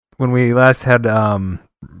when we last had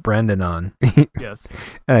Brendan on, Yes.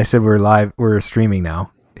 and I said we're streaming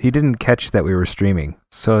now. He didn't catch that we were streaming,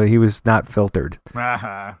 so he was not filtered.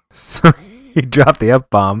 So he dropped the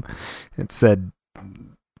F-bomb and said,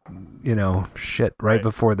 shit right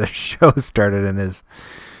before the show started, and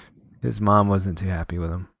his mom wasn't too happy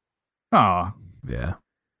with him. Oh. Yeah.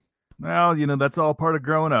 Well, that's all part of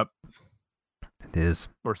growing up. It is.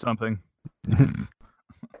 Or something.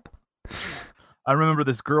 I remember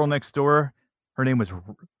this girl next door. Her name was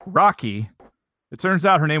Rocky. It turns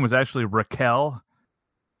out her name was actually Raquel.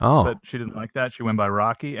 Oh. But she didn't like that. She went by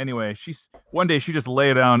Rocky. Anyway, one day she just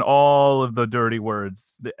laid down all of the dirty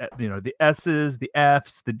words. The S's, the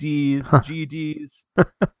F's, the D's, the GDs.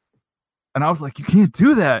 And I was like, you can't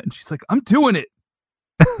do that. And she's like, I'm doing it.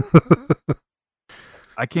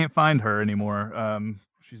 I can't find her anymore.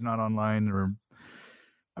 She's not online, or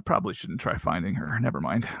I probably shouldn't try finding her. Never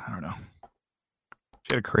mind. I don't know.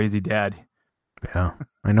 She had a crazy dad. Yeah.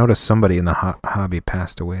 I noticed somebody in the hobby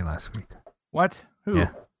passed away last week. What? Who? Yeah.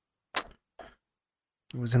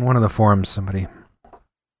 It was in one of the forums. Somebody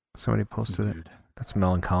posted it. That's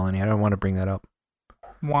melancholy. I don't want to bring that up.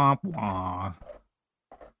 Womp womp.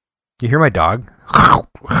 You hear my dog?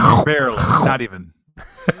 Barely. Not even.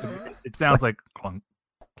 It sounds like clunk,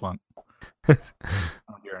 clunk. I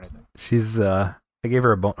don't hear anything. She's, I gave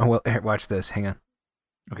her a bone. Oh, well, here, watch this. Hang on.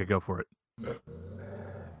 Okay, go for it.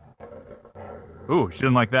 Ooh, she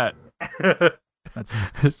didn't like that. That's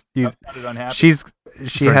sounded unhappy.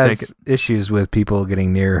 She has issues with people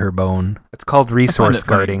getting near her bone. It's called resource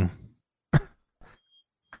guarding.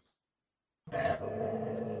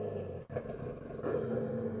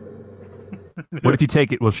 What if you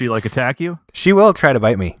take it? Will she attack you? She will try to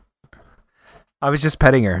bite me. I was just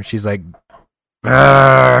petting her. She's like,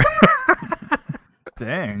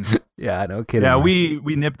 dang. Yeah, no kidding. Yeah, we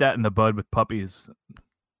nipped that in the bud with puppies.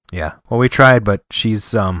 Yeah. Well, we tried, but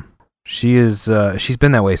she's been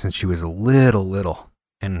that way since she was little.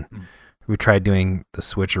 And we tried doing the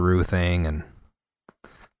switcheroo thing, and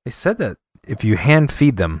they said that if you hand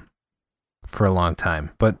feed them for a long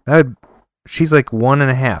time, but she's like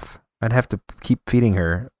 1.5. I'd have to keep feeding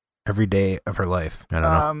her every day of her life. I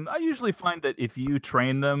don't know. I usually find that if you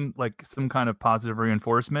train them like some kind of positive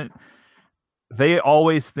reinforcement, they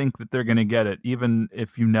always think that they're going to get it, even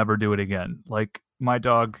if you never do it again. Like my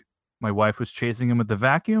dog, my wife was chasing him with the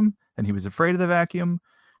vacuum, and he was afraid of the vacuum.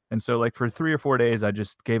 And so for 3 or 4 days, I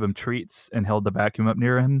just gave him treats and held the vacuum up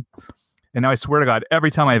near him. And now I swear to God, every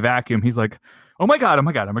time I vacuum, he's like, oh my God, am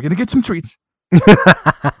I going to get some treats?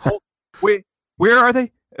 Wait, where are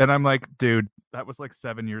they? And I'm like, dude, that was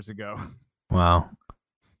 7 years ago. Wow.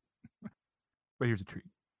 But here's a treat.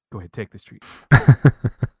 Go ahead, take this treat. That's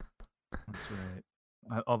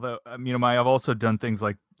right. Although, I've also done things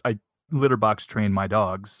like I litter box trained my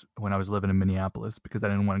dogs when I was living in Minneapolis because I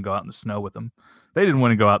didn't want to go out in the snow with them. They didn't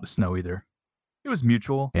want to go out in the snow either. It was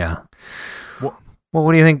mutual. Yeah. Well,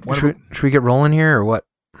 what do you think? Should we get rolling here or what?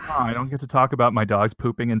 Oh, I don't get to talk about my dogs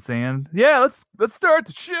pooping in sand. Yeah, let's start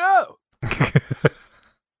the show.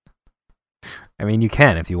 I mean, you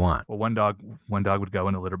can if you want. Well, one dog would go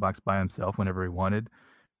in a litter box by himself whenever he wanted,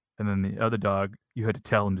 and then the other dog, you had to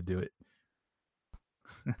tell him to do it.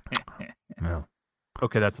 Well,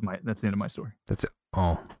 okay, that's the end of my story. That's it.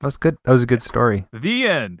 Oh, that's good. That was a good story. The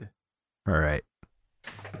end. All right.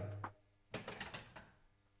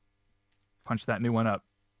 Punch that new one up.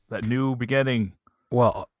 That new beginning.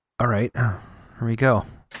 Well, all right. Here we go.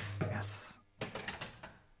 Yes.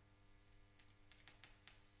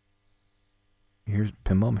 Here's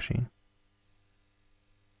Pinball Machine.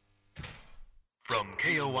 From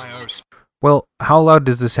KOYR. Well, how loud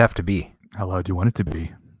does this have to be? How loud do you want it to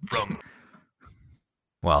be?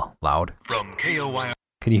 Well, loud. From KOYR.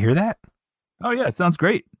 Can you hear that? Oh yeah, it sounds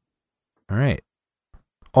great. All right.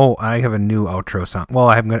 Oh, I have a new outro song. Well,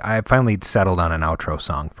 I finally settled on an outro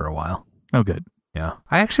song for a while. Oh, good. Yeah.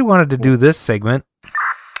 I actually wanted to do this segment.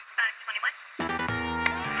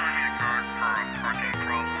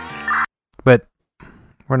 But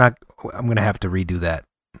I'm going to have to redo that.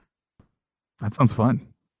 That sounds fun.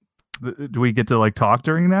 Do we get to talk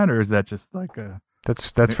during that, or is that just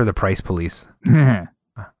That's for the Price Police.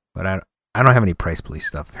 But I don't have any Price Police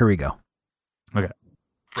stuff. Here we go. Okay.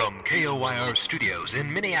 From KOYR Studios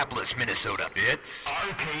in Minneapolis, Minnesota, it's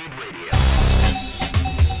Arcade Radio.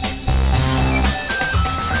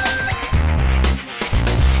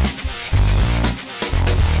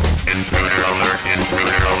 Intruder alert,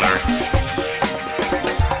 intruder alert.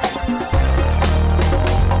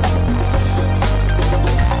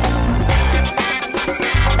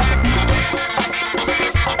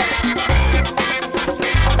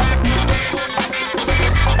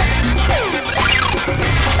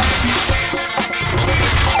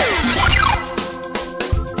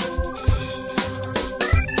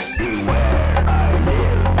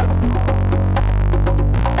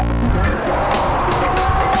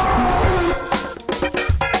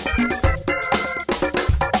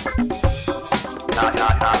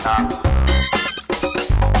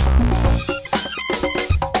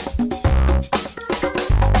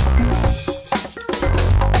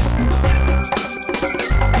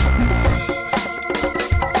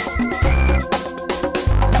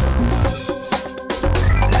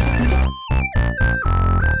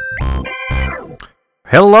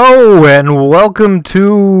 Hello and welcome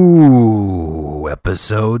to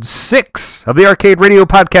episode 6 of the Arcade Radio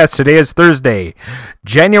Podcast. Today is Thursday,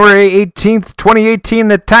 January 18th, 2018.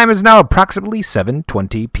 The time is now approximately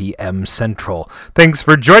 7:20 p.m. Central. Thanks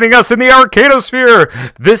for joining us in the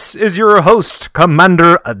Arcadosphere. This is your host,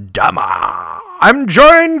 Commander Adama. I'm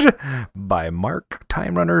joined by Mark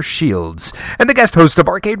Time Runner Shields, and the guest host of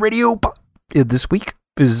Arcade Radio this week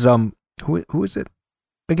is who is it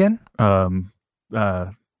again?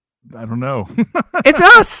 I don't know. It's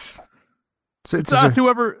us. So it's us.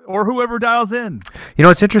 Whoever dials in. You know,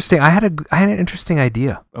 it's interesting. I had an interesting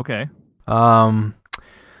idea. Okay. Well,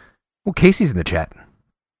 Casey's in the chat.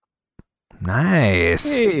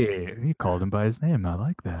 Nice. Hey, you called him by his name. I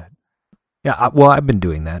like that. Yeah. Well, I've been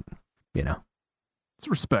doing that. You know. It's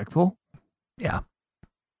respectful. Yeah.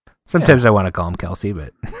 Sometimes I want to call him Kelsey,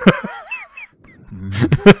 but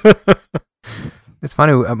it's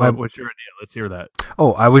funny. What's your idea? Let's hear that.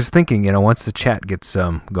 Oh, I was thinking, you know, once the chat gets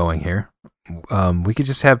going here, we could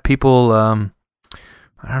just have people. I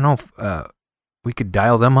don't know if we could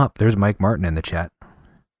dial them up. There's Mike Martin in the chat.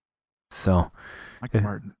 So, Mike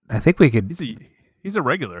Martin. I think we could. He's a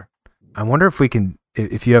regular. I wonder if we can.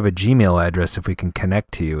 If you have a Gmail address, if we can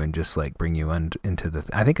connect to you and just like bring you into the.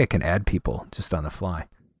 I think I can add people just on the fly.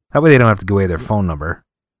 That way they don't have to give away their phone number,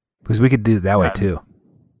 because we could do it that way too.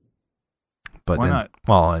 But why then, not?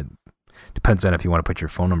 Well, it depends on if you want to put your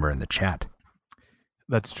phone number in the chat.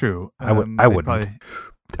 That's true. I wouldn't. Probably...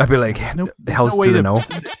 I'd be like, the hell's to the no?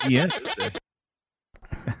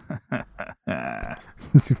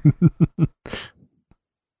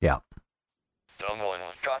 Yeah. Someone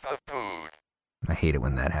shot the food. I hate it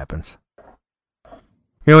when that happens. You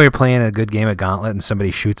know, when you're playing a good game of Gauntlet and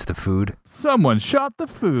somebody shoots the food. Someone shot the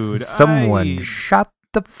food. Someone shot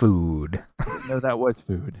the food. No, that was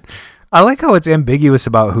food. I like how it's ambiguous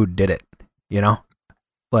about who did it. You know,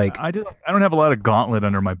 like I don't have a lot of Gauntlet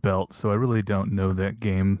under my belt, so I really don't know that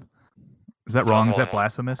game. Is that wrong? Is that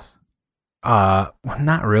blasphemous?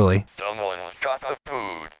 Not really. Someone shot the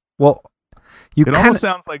food. Well, it almost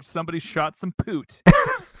sounds like somebody shot some poot.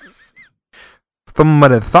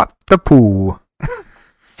 Somebody thought the poo.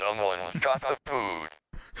 Someone shot the food.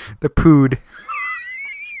 The pood.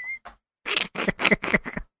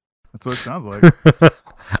 That's what it sounds like.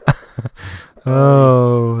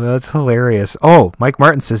 Oh, that's hilarious. Oh, Mike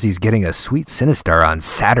Martin says he's getting a sweet Sinistar on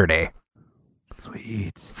Saturday.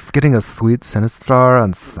 Sweet. He's getting a sweet Sinistar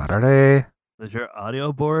on Saturday. Does your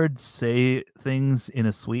audio board say things in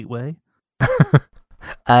a sweet way?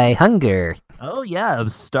 I hunger. Oh yeah, I'm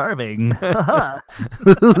starving.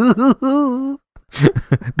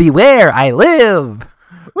 Beware, I live.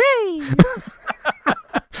 Whee!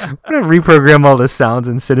 I'm gonna reprogram all the sounds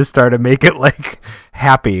in Sinistar to make it like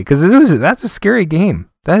happy, because that's a scary game.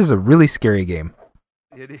 That is a really scary game.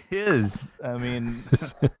 It is. I mean,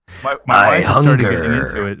 my wife started getting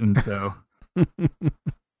into it, and so.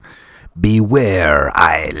 Beware,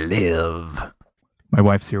 I live. My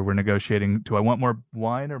wife's here. We're negotiating. Do I want more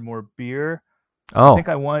wine or more beer? Oh, I think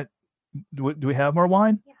I want. Do we have more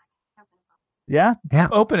wine? Yeah. Yeah.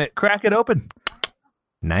 Open it. Crack it open.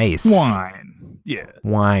 Nice. Wine. Yeah.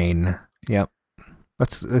 Wine. Yep.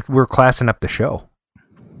 We're classing up the show.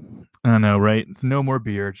 I know, right? No more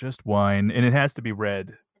beer, just wine, and it has to be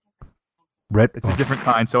red. Red. It's a different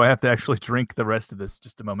kind, so I have to actually drink the rest of this.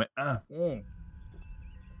 Just a moment.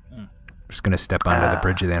 Just gonna step onto the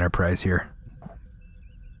bridge of the Enterprise here.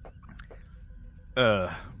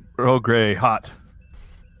 Earl Grey, hot.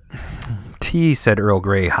 T said Earl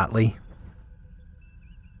Grey hotly.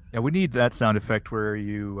 Yeah, we need that sound effect where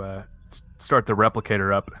you start the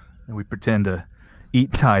replicator up and we pretend to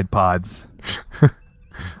eat Tide Pods.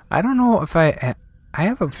 I don't know if I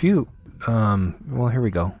have a few. Well, here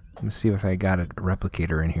we go. Let me see if I got a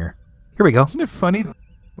replicator in here. Here we go. Isn't it funny?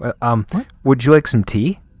 What? Would you like some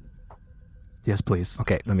tea? Yes, please.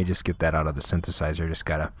 Okay, let me just get that out of the synthesizer. Just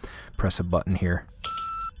gotta press a button here.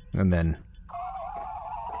 And then...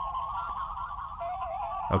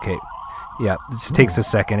 Okay. Yeah, it just takes a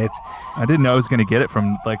second. I didn't know I was going to get it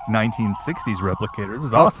from, like, 1960s replicator. This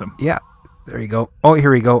is awesome. Yeah, there you go. Oh,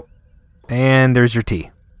 here we go. And there's your tea.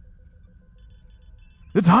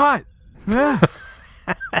 It's hot!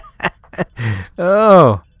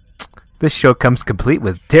 Oh, this show comes complete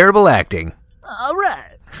with terrible acting. All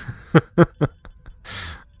right.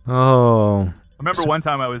 Oh. I remember one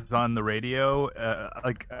time I was on the radio,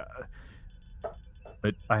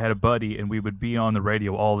 but I had a buddy and we would be on the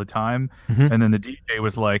radio all the time. Mm-hmm. And then the DJ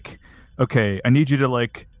was like, okay, I need you to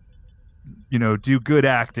like, do good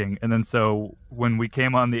acting. And then so when we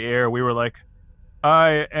came on the air, we were like,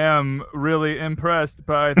 I am really impressed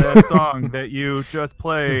by that song that you just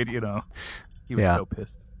played. You know, he was Yeah. so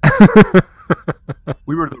pissed.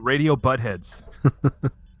 We were the Radio Buttheads.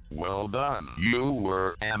 Well done. You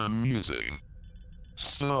were an amusing.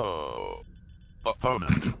 So,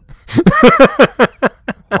 opponent.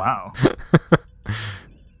 Wow.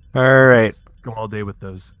 All right. Just go all day with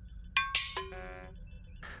those.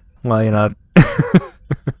 Well, you know.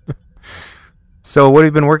 So, what have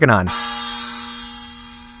you been working on?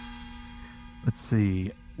 Let's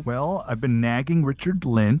see. Well, I've been nagging Richard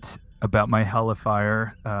Lint about my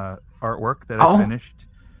Hellifier artwork that I finished.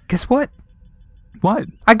 Guess what? What?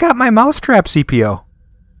 I got my Mousetrap CPO.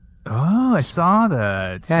 Oh, I saw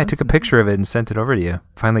that. Yeah, I took a picture of it and sent it over to you.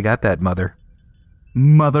 Finally got that, mother.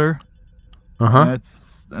 Mother. Uh-huh.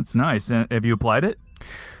 That's nice. Have you applied it?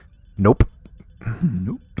 Nope.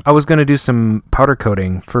 Nope. I was going to do some powder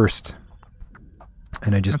coating first.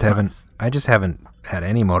 And I just That's haven't nice. I just haven't had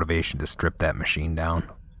any motivation to strip that machine down.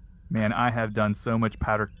 Man, I have done so much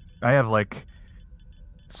powder. I have like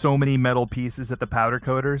so many metal pieces at the powder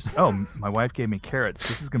coaters. Oh, my wife gave me carrots.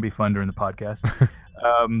 This is going to be fun during the podcast.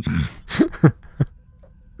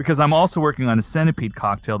 Because I'm also working on a centipede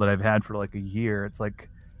cocktail that I've had for like a year. It's like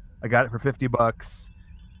I got it for $50.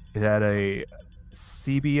 It had a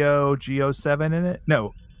CBO Go7 in it.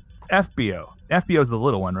 No, FBO. FBO is the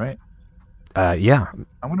little one, right? Yeah.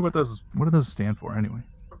 I wonder what do those stand for anyway.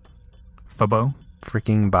 Fabo?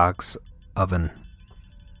 Freaking box oven.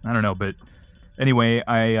 I don't know, but anyway,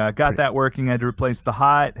 I got that working. I had to replace the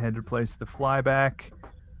hot, had to replace the flyback.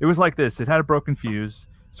 It was like this. It had a broken fuse,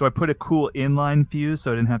 so I put a cool inline fuse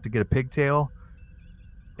so I didn't have to get a pigtail.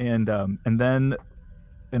 And then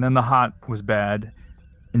the hot was bad.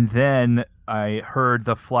 And then I heard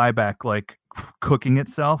the flyback like cooking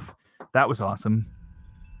itself. That was awesome.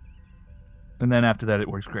 And then after that, it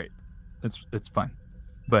works great. It's fine.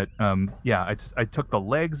 But yeah, I took the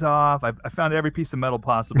legs off. I found every piece of metal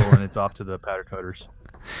possible, and it's off to the powder coaters.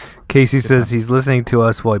 Casey says he's listening to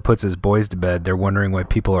us while he puts his boys to bed. They're wondering why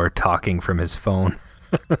people are talking from his phone.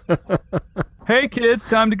 Hey kids,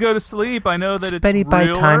 time to go to sleep. I know that Spending it's by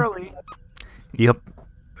real time. early. Yep.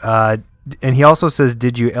 And he also says,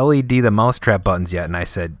 did you LED the Mousetrap buttons yet? And I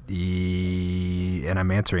said, and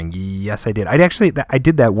I'm answering, yes, I did. I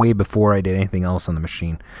did that way before I did anything else on the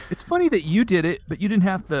machine. It's funny that you did it, but you didn't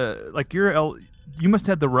have you must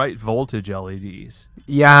have the right voltage LEDs.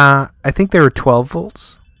 Yeah, I think they were 12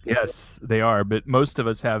 volts. Yes, they are, but most of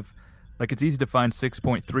us have, like, it's easy to find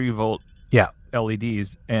 6.3 volt Yeah.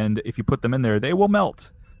 LEDs, and if you put them in there, they will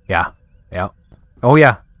melt. Yeah. Yeah. Oh,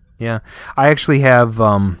 yeah. Yeah. I actually have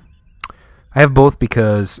I have both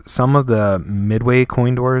because some of the Midway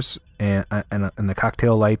coin doors and the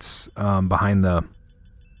cocktail lights behind the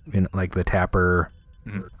like the tapper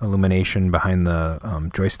illumination behind the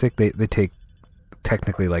joystick, they take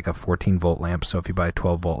technically like a 14 volt lamp, so if you buy a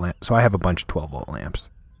 12 volt lamp, so I have a bunch of 12 volt lamps.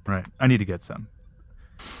 Right. I need to get some.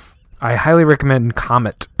 I highly recommend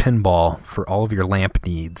Comet Pinball for all of your lamp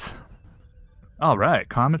needs. All right,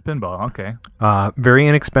 Comet Pinball. Okay. Very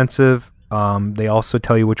inexpensive. They also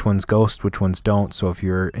tell you which ones ghost, which ones don't. So if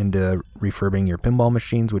you're into refurbing your pinball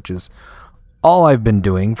machines, which is all I've been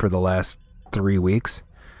doing for the last 3 weeks.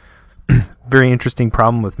 Very interesting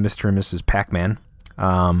problem with Mr. and Mrs. Pac-Man.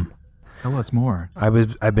 Tell us more. I've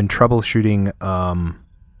been troubleshooting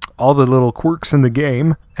all the little quirks in the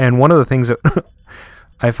game, and one of the things that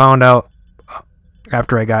I found out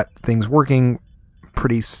after I got things working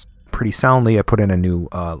pretty soundly, I put in a new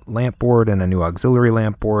lamp board and a new auxiliary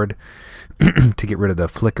lamp board to get rid of the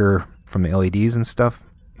flicker from the LEDs and stuff.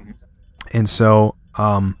 And so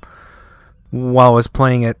while I was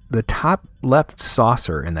playing it, the top left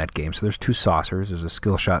saucer in that game, so there's two saucers. There's a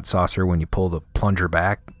skill shot saucer when you pull the plunger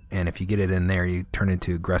back, and if you get it in there, you turn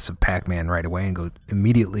into aggressive Pac-Man right away and go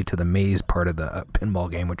immediately to the maze part of the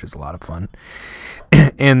pinball game, which is a lot of fun.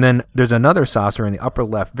 And then there's another saucer in the upper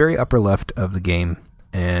left, very upper left of the game,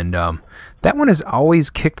 and that one has always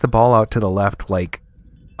kicked the ball out to the left like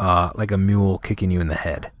a mule kicking you in the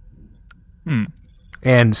head.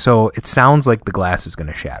 And so it sounds like the glass is going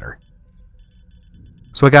to shatter.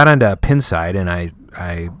 So I got onto Pinside and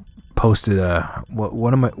I posted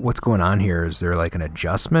what's going on here? Is there like an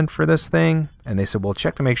adjustment for this thing? And they said, well,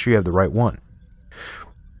 check to make sure you have the right one.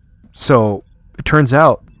 So it turns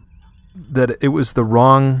out that it was the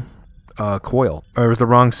wrong coil, or it was the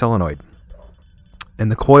wrong solenoid.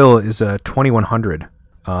 And the coil is a 2100.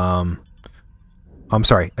 I'm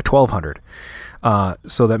sorry, a 1200.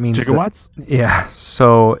 So that means gigawatts? Yeah.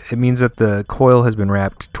 So it means that the coil has been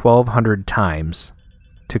wrapped 1200 times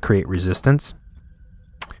to create resistance.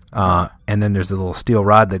 And then there's a little steel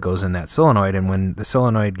rod that goes in that solenoid, and when the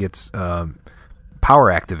solenoid gets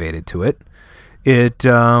power activated to it, it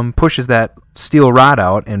pushes that steel rod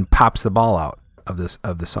out and pops the ball out of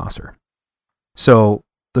the saucer. So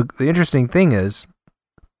the interesting thing is,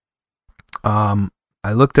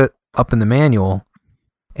 I looked up in the manual,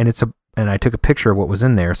 and I took a picture of what was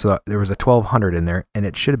in there. So there was a 1200 in there, and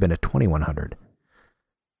it should have been a 2100.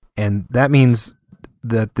 And that means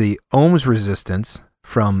that the ohms resistance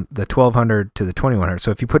from the 1200 to the 2100.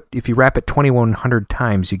 So if you wrap it 2100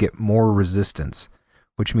 times, you get more resistance,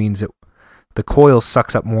 which means that the coil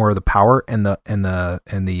sucks up more of the power, and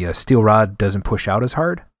the steel rod doesn't push out as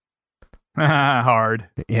hard. Hard.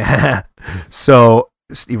 Yeah. So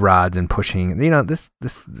rods and pushing. This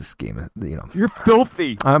game. You're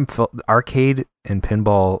filthy. Arcade and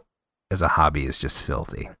pinball as a hobby is just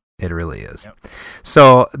filthy. It really is. Yep.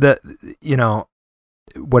 So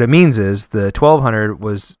what it means is the 1200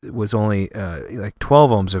 was only like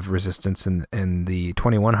 12 ohms of resistance, and the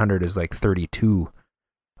 2100 is like 32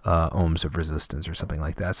 ohms of resistance or something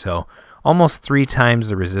like that. So almost 3 times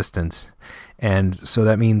the resistance, and so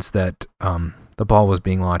that means that the ball was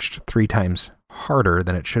being launched 3 times harder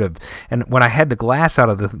than it should have. And when I had the glass out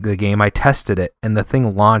of the game, I tested it, and the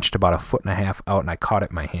thing launched about 1.5 feet out, and I caught it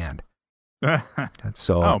in my hand.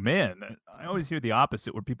 So, oh man, I always hear the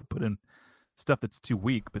opposite, where people put in stuff that's too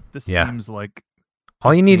weak, but this seems like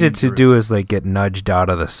all you needed to do is like get nudged out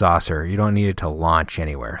of the saucer. You don't need it to launch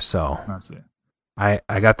anywhere. So I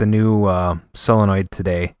got the new solenoid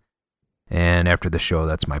today, and after the show,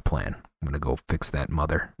 that's my plan. I'm gonna go fix that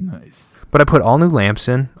mother. Nice. But I put all new lamps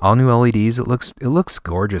in, all new LEDs. It looks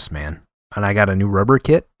gorgeous, man. And I got a new rubber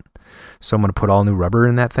kit, so I'm gonna put all new rubber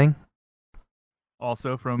in that thing.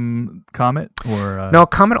 Also from Comet, or no,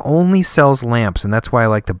 Comet only sells lamps, and that's why I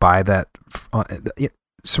like to buy that.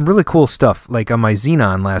 Some really cool stuff. Like on my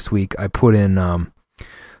Xenon last week, I put in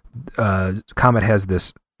Comet has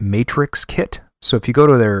this Matrix kit. So if you go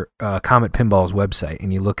to their Comet Pinball's website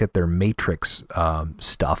and you look at their Matrix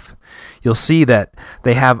stuff, you'll see that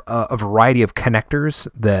they have a variety of connectors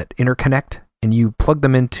that interconnect, and you plug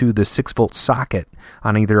them into the 6-volt socket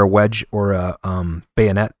on either a wedge or a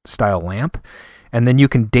bayonet style lamp, and then you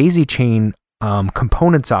can daisy chain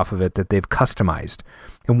components off of it that they've customized.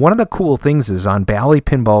 And one of the cool things is on Bally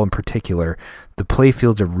Pinball in particular, the play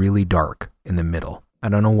fields are really dark in the middle. I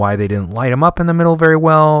don't know why they didn't light them up in the middle very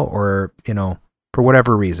well, or for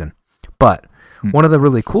whatever reason. But one of the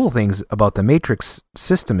really cool things about the Matrix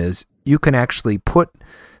system is you can actually put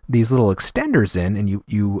these little extenders in, and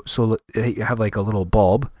you have like a little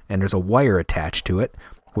bulb, and there's a wire attached to it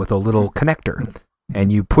with a little connector,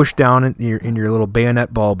 and you push down in your little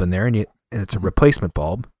bayonet bulb in there, and it's a replacement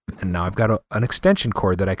bulb. And now I've got an extension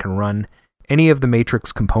cord that I can run any of the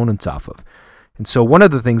Matrix components off of. And so one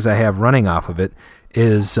of the things I have running off of it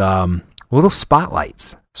is little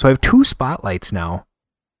spotlights. So I have 2 spotlights now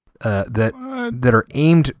that are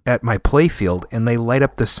aimed at my playfield, and they light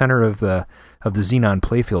up the center of the Xenon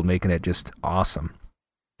playfield, making it just awesome.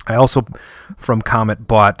 I also, from Comet,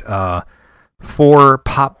 bought 4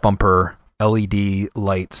 pop bumper LED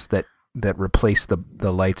lights that replace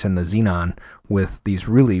the lights in the Xenon with these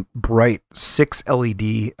really bright 6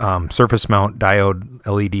 LED surface mount diode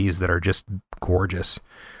LEDs that are just gorgeous,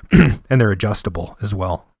 and they're adjustable as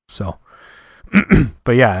well. So,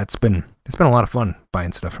 but yeah, it's been a lot of fun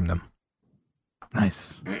buying stuff from them.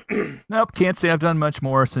 Nice. Nope, can't say I've done much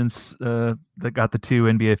more since they got the 2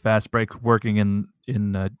 NBA Fast Break working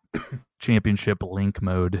in championship link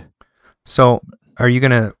mode. So, are you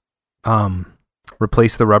gonna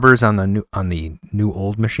replace the rubbers on the new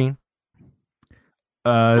old machine?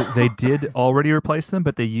 They did already replace them,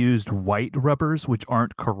 but they used white rubbers, which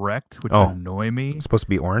aren't correct, which annoy me. It's supposed to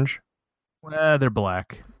be orange? They're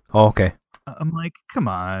black. Oh, okay. I'm like, come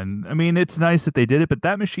on. I mean, it's nice that they did it, but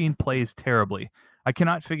that machine plays terribly. I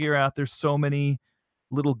cannot figure out. There's so many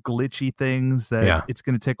little glitchy things that it's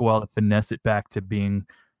going to take a while to finesse it back to being.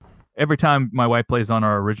 Every time my wife plays on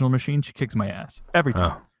our original machine, she kicks my ass. Every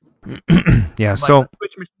time. Yeah, so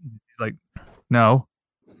switch machine. She's like, no.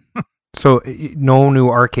 So no new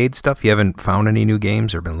arcade stuff? You haven't found any new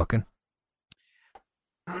games or been looking?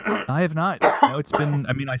 I have not. No, it's been.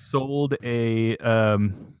 I mean, I sold a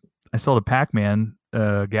Pac-Man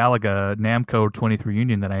Galaga Namco 23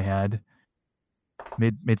 Union that I had.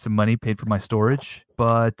 Made some money, paid for my storage,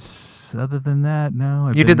 but other than that,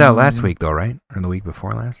 no. You did that last week though, right? Or the week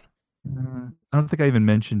before last? I don't think I even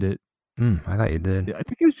mentioned it. I thought you did. I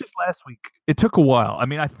think it was just last week. It took a while. I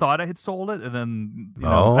mean, I thought I had sold it, and then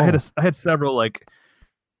I had several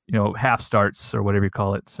half starts or whatever you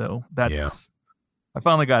call it. So that's I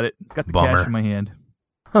finally got it. Got the cash in my hand.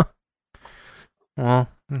 Huh. Well,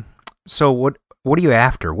 so what are you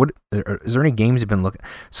after? What is there any games you've been looking?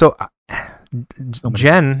 So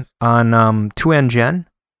Jen on 2N Jen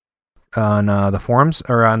on the forums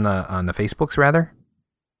or on the Facebooks rather.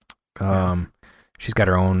 She's got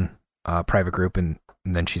her own private group and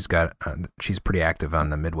then she's she's pretty active on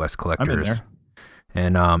the Midwest Collectors. I'm in there.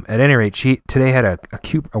 And at any rate, she today had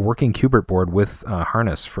a working Q*bert board with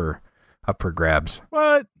harness up for grabs.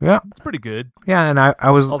 What? Yeah, it's pretty good. Yeah, and I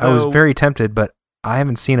was very tempted, but I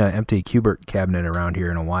haven't seen an empty Q*bert cabinet around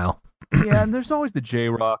here in a while. Yeah, and there's always the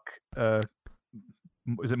J-Rock.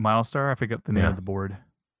 Is it Milestar? I forget the name of the board.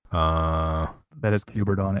 That has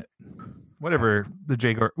Q*bert on it. Whatever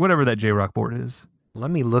that J-Rock board is. Let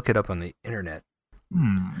me look it up on the internet.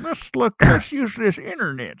 Let's use this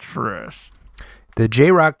internet for us. The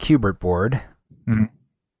J-Rock Q*bert board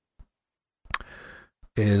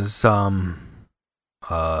is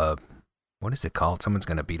what is it called? Someone's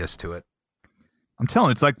gonna beat us to it. I'm telling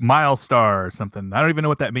you, it's like Milestar or something. I don't even know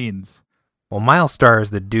what that means. Well, Milestar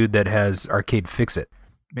is the dude that has Arcade Fix-It.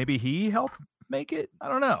 Maybe he helped make it? I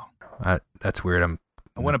don't know. That's weird.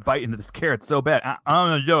 I want to bite into this carrot so bad. I'm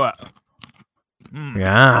gonna do it.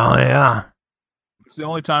 Yeah. It's the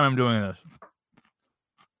only time I'm doing this.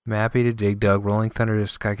 Mappy to Dig Dug, Rolling Thunder to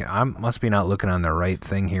Sky. I must be not looking on the right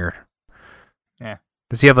thing here. Yeah.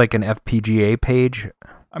 Does he have like an FPGA page?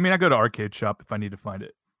 I mean, I go to Arcade Shop if I need to find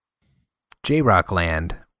it. J-Rock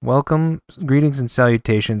Land. Welcome, greetings and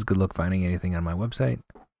salutations. Good luck finding anything on my website.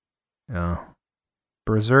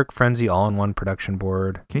 Berserk Frenzy all-in-one production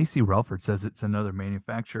board. Casey Relford says it's another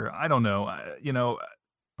manufacturer. I don't know.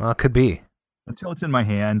 Well, it could be. Until it's in my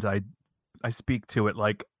hands, I speak to it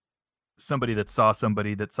like somebody that saw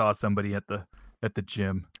somebody at the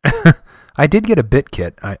gym. I did get a bit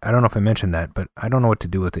kit. I don't know if I mentioned that, but I don't know what to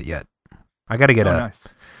do with it yet. I got to get nice.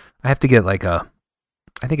 I have to get like I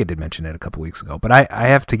think I did mention it a couple weeks ago, but I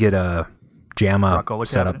have to get a JAMA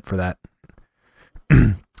set up for that.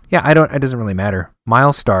 Yeah, it doesn't really matter.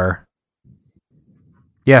 Milestar.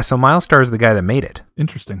 Yeah, so Milestar is the guy that made it.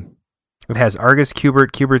 Interesting. It has Argus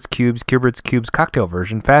Q*bert, Q*bert's Cubes cocktail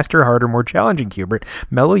version, faster, harder, more challenging Q*bert,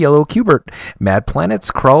 mellow yellow Q*bert, Mad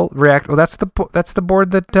Planets, Krull, React. Oh, that's the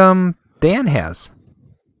board that Dan has.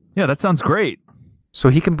 Yeah, that sounds great. So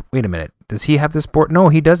he can wait a minute. Does he have this board? No,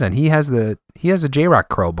 he doesn't. He has a J-Rock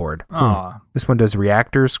Krull board. This one does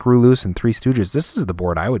Reactor, Screw Loose, and Three Stooges. This is the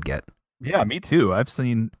board I would get. Yeah, me too. I've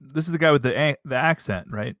seen. This is the guy with the accent,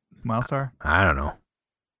 right? Milestar. I don't know.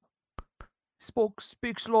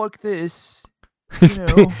 Speaks like this.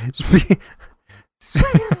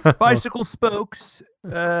 Bicycle spokes.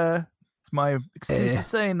 It's my excuse for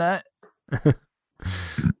saying that.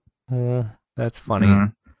 Oh, that's funny.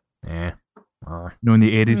 Mm-hmm. Yeah. In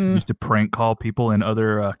the 80s, we used to prank call people in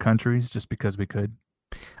other countries just because we could.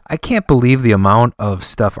 I can't believe the amount of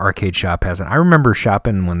stuff Arcade Shop has. I remember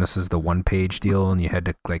shopping when this is the one-page deal and you had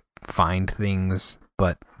to like find things,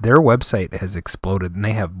 but their website has exploded and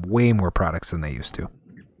they have way more products than they used to.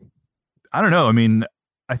 I don't know. I mean,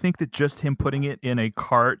 I think that just him putting it in a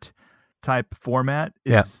cart type format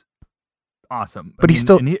is awesome. But he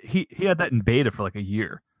had that in beta for like a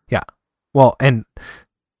year. Yeah. Well, and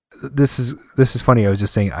this is funny. I was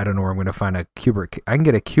just saying, I don't know where I'm going to find a Q*bert. I can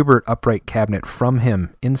get a Q*bert upright cabinet from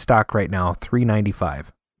him in stock right now, $395.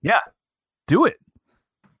 Yeah, do it.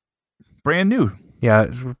 Brand new. Yeah,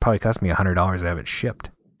 it would probably cost me $100 to have it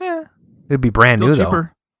shipped. Yeah, it'd be brand new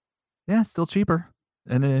cheaper. though. Yeah, still cheaper.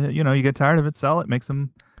 And you get tired of it, sell it, make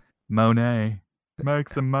some Monet. Make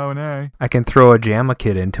some Monet. I can throw a JAMA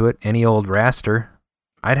kit into it, any old raster.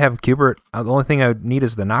 I'd have Q*bert. The only thing I would need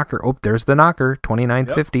is the knocker. Oh, there's the knocker,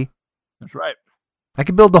 $29.50. Yep. That's right. I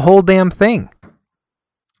could build the whole damn thing.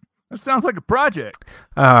 That sounds like a project.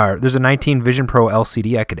 There's a 19 Vision Pro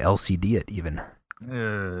LCD. I could LCD it even.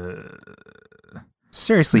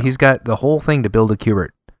 Seriously, He's got the whole thing to build a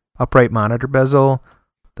Q*bert. Upright monitor bezel,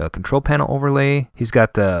 the control panel overlay. He's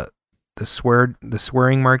got the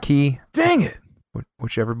swearing marquee. Dang it!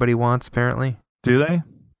 Which everybody wants apparently. Do they?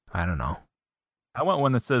 I don't know. I want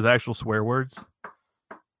one that says actual swear words.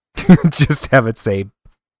 Just have it say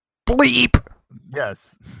bleep.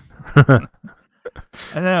 Yes. I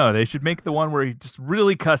know. They should make the one where he just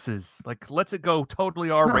really cusses. Like, lets it go totally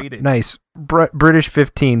R-rated. Nice. British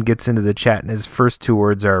 15 gets into the chat, and his first two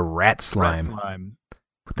words are rat slime. Rat slime.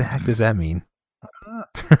 What the heck does that mean?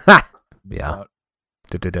 Yeah.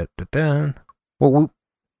 Well,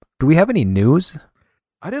 do we have any news?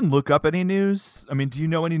 I didn't look up any news. I mean, do you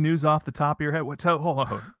know any news off the top of your head? Hold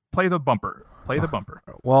on. Play the bumper. Play the bumper.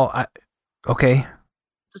 Well, okay.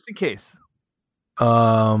 Just in case.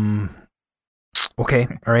 Okay. All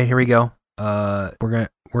right. Here we go.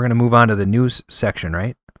 we're gonna move on to the news section,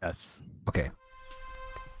 right? Yes. Okay.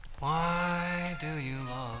 Why do you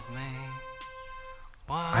love me?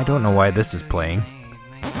 Why I don't know why this is playing. do you need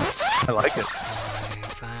me? I like it.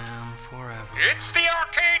 Like them forever. It's the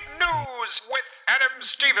Arcade News with Adam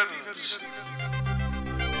Stevens.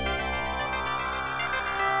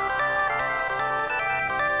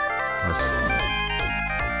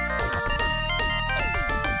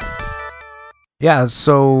 Yeah,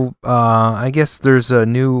 so I guess there's a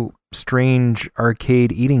new strange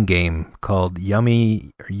arcade eating game called Yum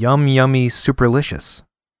Yummy Superlicious,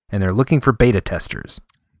 and they're looking for beta testers.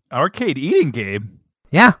 Arcade eating game.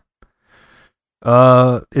 Yeah.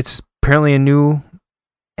 It's apparently a new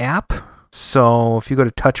app. So if you go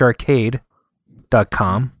to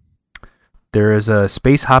toucharcade.com, there is a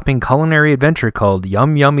space-hopping culinary adventure called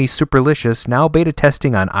Yum Yummy Superlicious, now beta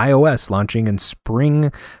testing on iOS, launching in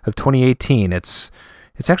spring of 2018. It's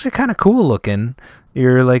actually kind of cool looking.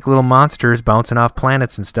 You're like little monsters bouncing off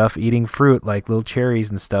planets and stuff, eating fruit like little cherries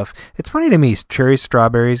and stuff. It's funny to me, cherries,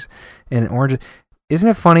 strawberries, and oranges. Isn't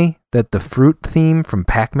it funny that the fruit theme from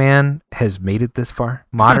Pac-Man has made it this far?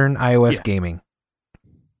 Modern iOS gaming.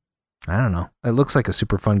 I don't know. It looks like a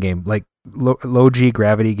super fun game, like low G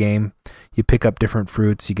gravity game. You pick up different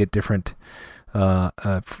fruits, you get different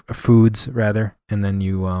foods rather, and then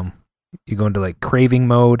you go into like craving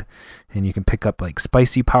mode, and you can pick up like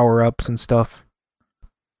spicy power-ups and stuff.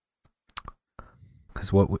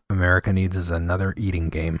 Because what America needs is another eating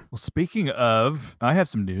game. Well, speaking of, I have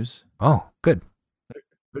some news. Oh, good.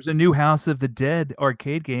 There's a new House of the Dead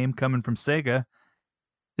arcade game coming from Sega.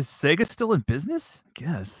 Is Sega still in business? I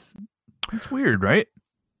guess. It's weird, right?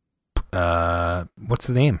 What's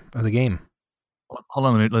the name of the game? Hold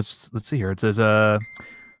on a minute. Let's see here. It says,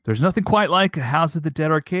 there's nothing quite like a House of the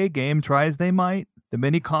Dead arcade game. Try as they might, the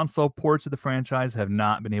many console ports of the franchise have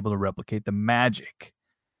not been able to replicate the magic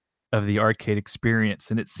of the arcade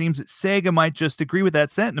experience. And it seems that Sega might just agree with that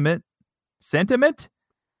sentiment. Sediment?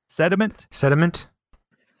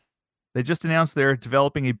 They just announced they're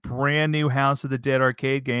developing a brand new House of the Dead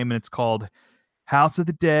arcade game, and it's called House of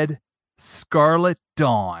the Dead Scarlet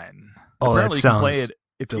Dawn. Oh, Apparently that you can play sounds it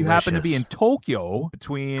if you happen to be in delicious. Tokyo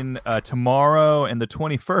between tomorrow and the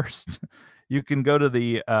 21st. You can go to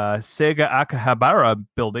the Sega Akihabara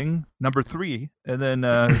building, number 3, and then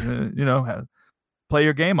play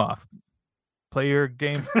your game off. Play your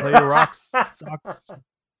rocks. Socks.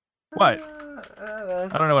 What? I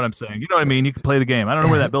don't know what I'm saying. You know what I mean? You can play the game. I don't know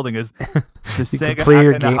where that building is. The Sega play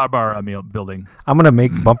your game. Akihabara building. I'm going to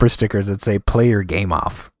make bumper stickers that say play your game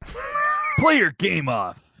off. Play your game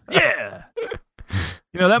off. Yeah.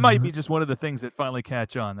 That might be just one of the things that finally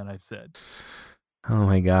catch on that I've said. Oh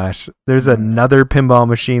my gosh. There's another pinball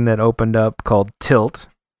machine that opened up called Tilt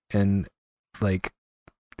in like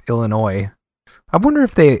Illinois. I wonder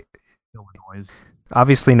if they Illinois.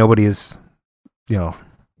 obviously nobody is,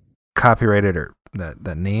 copyrighted or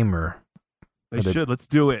that name or They should. Let's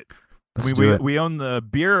do it. we own the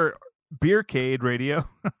Beercade radio.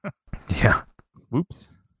 Yeah. Whoops.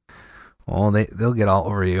 Well, they'll get all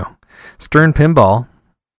over you. Stern Pinball.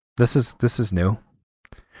 This is new.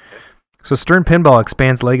 So Stern Pinball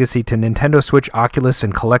expands legacy to Nintendo Switch, Oculus,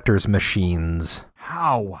 and collector's machines.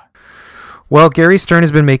 How? Well, Gary Stern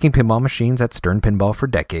has been making pinball machines at Stern Pinball for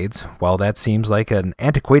decades. While that seems like an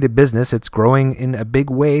antiquated business, it's growing in a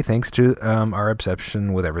big way thanks to our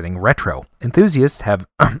obsession with everything retro. Enthusiasts have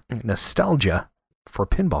nostalgia for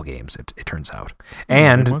pinball games, it turns out.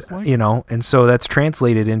 And, and so that's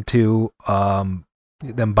translated into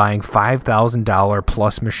them buying $5,000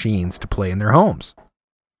 plus machines to play in their homes.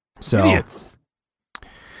 So Idiots.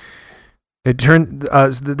 it turned.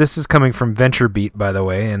 This is coming from VentureBeat, by the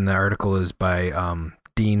way, and the article is by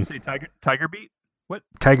Dean. Say Tiger Beat? What?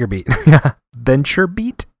 Tiger Beat, yeah,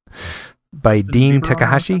 VentureBeat by Justin Dean Bieber on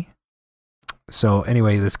Takahashi. So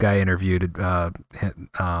anyway, this guy interviewed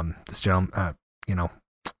this gentleman,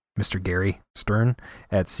 Mr. Gary Stern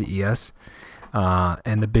at CES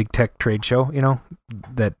and the big tech trade show,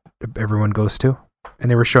 that everyone goes to.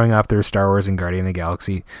 And they were showing off their Star Wars and Guardian of the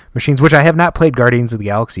Galaxy machines, which I have not played Guardians of the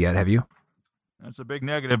Galaxy yet. Have you? That's a big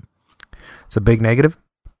negative. It's a big negative.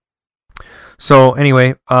 So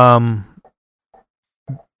anyway, pinball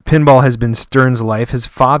has been Stern's life. His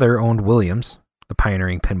father owned Williams, the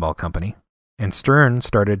pioneering pinball company, and Stern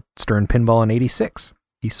started Stern Pinball in '86.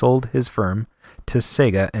 He sold his firm to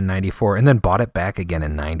Sega in '94 and then bought it back again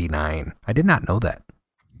in '99. I did not know that.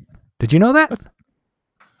 Did you know that?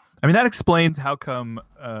 I mean, that explains how come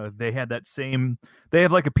they had that same. They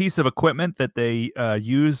have like a piece of equipment that they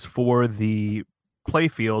use for the play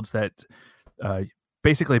fields that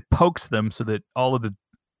basically pokes them so that all of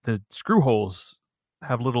the screw holes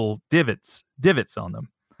have little divots on them.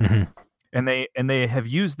 Mhm. And they have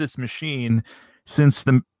used this machine since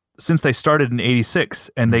they started in '86,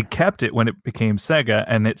 and they kept it when it became Sega,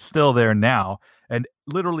 and it's still there now. And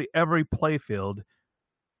literally every playfield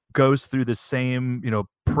goes through the same,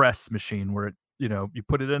 press machine where it, you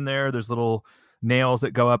put it in there. There's little nails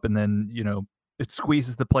that go up, and then it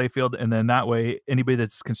squeezes the playfield, and then that way anybody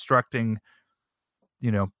that's constructing,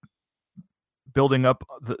 building up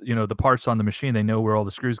the parts on the machine, they know where all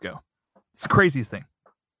the screws go. It's the craziest thing.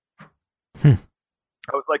 I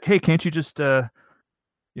was like, hey, can't you just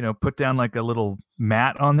put down like a little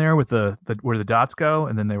mat on there with the where the dots go?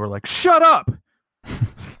 And then they were like, shut up.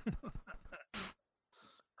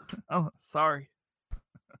 Oh, sorry.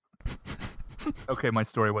 Okay, my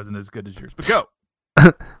story wasn't as good as yours, but go.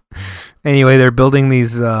 Anyway, they're building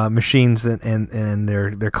these machines, and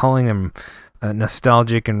they're calling them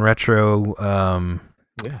nostalgic and retro.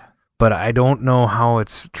 Yeah. But I don't know how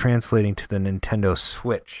it's translating to the Nintendo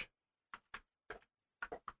Switch.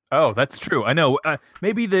 Oh, that's true. I know.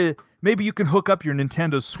 Maybe you can hook up your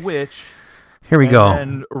Nintendo Switch. Here we go.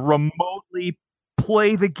 And remotely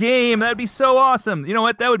play the game. That'd be so awesome. You know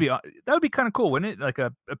what? That would be kind of cool, wouldn't it? Like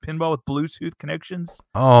a pinball with Bluetooth connections.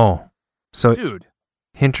 Oh, so dude,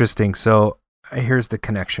 interesting. So here's the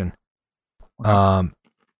connection. Wow.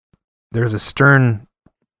 There's a Stern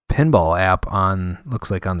pinball app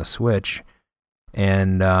looks like on the Switch,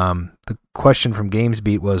 and the question from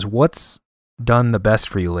GamesBeat was, "What's done the best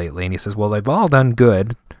for you lately?" And he says, well, they've all done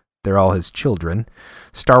good. They're all his children.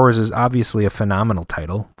 Star Wars is obviously a phenomenal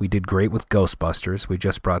title. We did great with Ghostbusters. We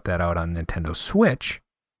just brought that out on Nintendo Switch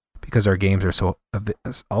because our games are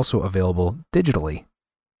also available digitally.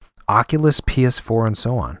 Oculus, PS4, and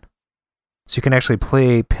so on. So you can actually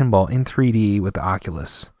play pinball in 3D with the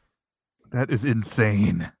Oculus. That is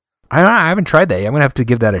insane. I haven't tried that yet. I'm going to have to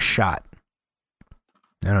give that a shot.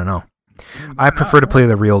 I don't know. I prefer to play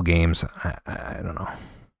the real games. I don't know.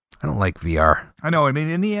 I don't like VR. I know. I mean,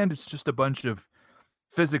 in the end, it's just a bunch of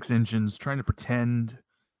physics engines trying to pretend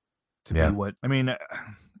to be what. I mean,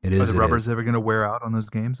 it is. Are the rubbers ever going to wear out on those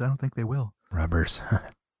games? I don't think they will. Rubbers.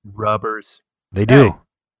 Rubbers. They do. Hey.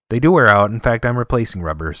 They do wear out. In fact, I'm replacing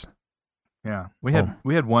rubbers. Yeah, we had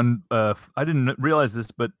one. I didn't realize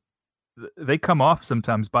this, but they come off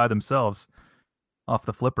sometimes by themselves off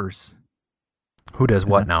the flippers. Who does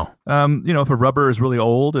what now? If a rubber is really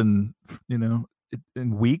old and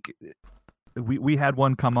and weak, we had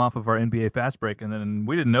one come off of our NBA Fast Break, and then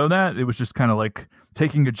we didn't know that. It was just kind of like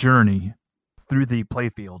taking a journey through the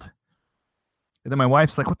playfield. And then my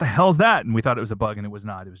wife's like, "What the hell's that?" And we thought it was a bug, and it was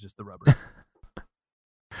not. It was just the rubber.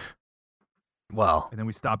 Well, and then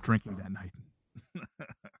we stopped drinking that night.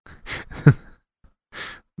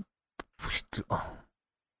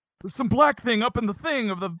 There's some black thing up in the thing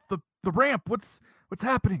of the ramp. What's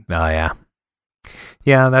happening? Oh yeah.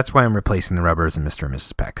 Yeah, that's why I'm replacing the rubbers in Mr. and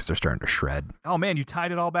Mrs. Peck, because they're starting to shred. Oh man, you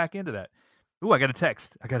tied it all back into that. Ooh, I got a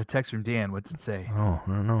text. From Dan. What's it say? Oh,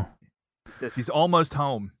 I don't know. It says he's almost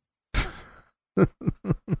home.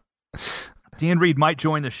 Dan Reed might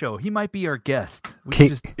join the show. He might be our guest. We can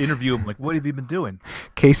just interview him. Like, what have you been doing?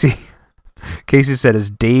 Casey said, is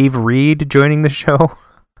Dave Reed joining the show?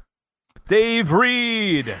 Dave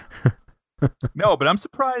Reed. No, but I'm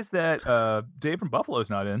surprised that Dave from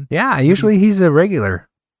Buffalo's not in. Yeah, usually he's a regular.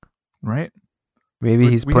 Right? Maybe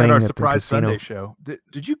he's playing our at surprise the casino. Sunday show.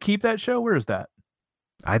 Did you keep that show? Where is that?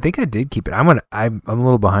 I think I did keep it. I'm a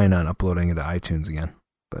little behind on uploading it to iTunes again,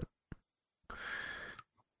 but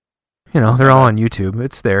they're all on YouTube.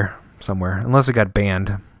 It's there somewhere, unless it got banned,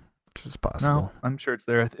 which is possible. No, I'm sure it's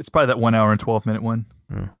there. It's probably that 1 hour and 12-minute one.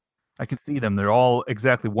 I can see them. They're all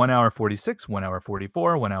exactly 1 hour 46, 1 hour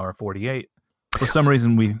 44, 1 hour 48. For some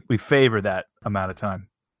reason, we favor that amount of time.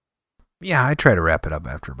 Yeah, I try to wrap it up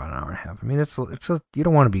after about an hour and a half. I mean, it's you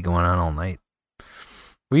don't want to be going on all night.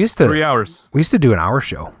 We used to 3 hours. We used to do an hour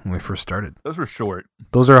show when we first started. Those were short.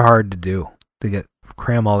 Those are hard to do, to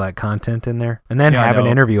cram all that content in there, and then have an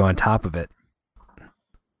interview on top of it.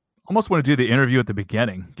 Almost want to do the interview at the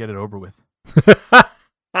beginning, get it over with.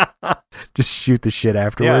 Just shoot the shit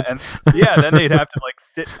afterwards. Then they'd have to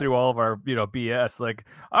sit through all of our BS. Like,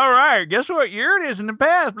 all right, guess what year it is in the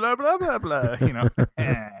past? Blah blah blah blah.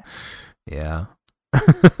 Yeah.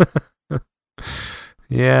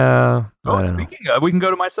 Yeah. Oh, speaking of, we can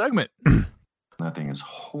go to my segment. That thing is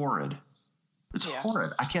horrid. It's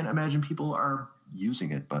horrid. I can't imagine people are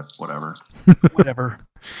using it, but whatever. Whatever.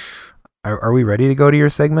 Are we ready to go to your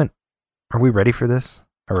segment? Are we ready for this?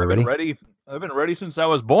 Are we ready? Ready. I've been ready since I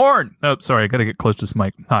was born. Oh, sorry. I got to get close to this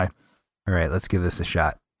mic. Hi. All right. Let's give this a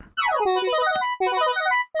shot.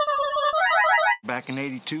 Back in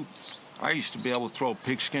 '82, I used to be able to throw a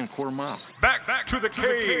pigskin quarter mile. Back to the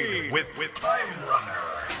cave with Time Runner.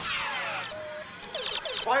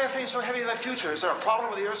 Why are things so heavy in the future? Is there a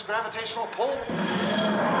problem with the Earth's gravitational pull?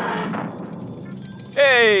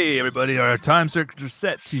 Hey, everybody, our time circuits are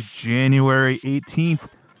set to January 18th,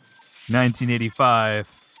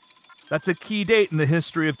 1985. That's a key date in the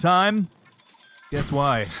history of time. Guess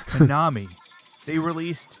why? Konami. They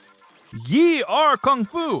released Yi Are Kung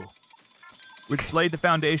Fu, which laid the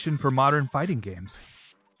foundation for modern fighting games.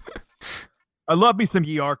 I love me some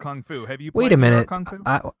Yi Are Kung Fu. Have you played Wait a Yi Are minute. Kung Fu?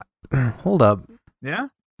 Hold up. Yeah?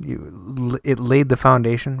 It laid the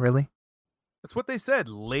foundation, really? That's what they said.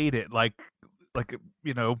 Laid it like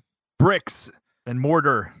bricks and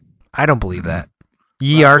mortar. I don't believe that.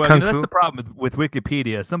 Yi Are Kung that's Fu? the problem with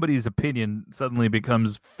Wikipedia. Somebody's opinion suddenly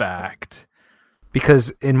becomes fact.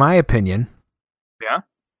 Because in my opinion, Yeah?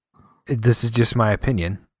 this is just my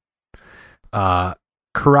opinion,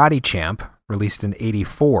 Karate Champ, released in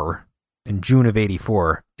June of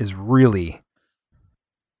 84, is really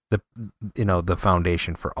the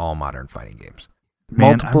foundation for all modern fighting games. Man,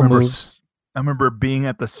 Multiple moves. I remember being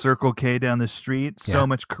at the Circle K down the street. So Yeah.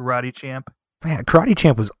 much Karate Champ. Man, Karate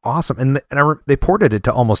Champ was awesome, and they ported it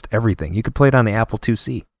to almost everything. You could play it on the Apple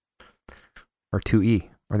IIc or 2E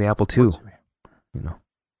or the Apple II.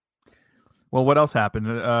 Well, what else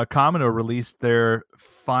happened? Commodore released their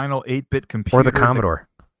final 8-bit computer. Or the Commodore.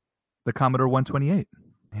 The Commodore 128.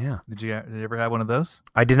 Yeah, Did you ever have one of those?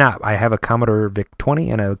 I did not. I have a Commodore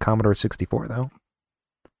VIC-20 and a Commodore 64 though.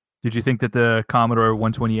 Did you think that the Commodore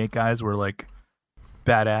 128 guys were like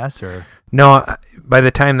badass or? No, by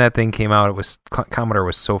the time that thing came out, Commodore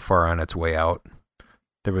was so far on its way out.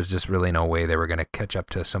 There was just really no way they were going to catch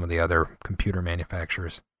up to some of the other computer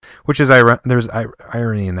manufacturers. Which is there's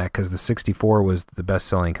irony in that, because the 64 was the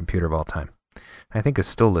best-selling computer of all time. I think it's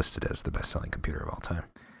still listed as the best-selling computer of all time.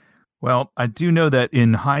 Well, I do know that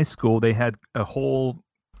in high school they had a whole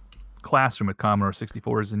classroom with Commodore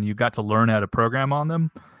 64s, and you got to learn how to program on them.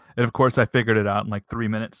 And of course, I figured it out in like 3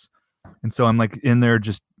 minutes. And so I'm like in there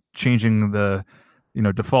just changing the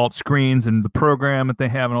default screens and the program that they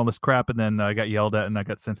have and all this crap. And then I got yelled at and I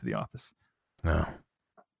got sent to the office. No,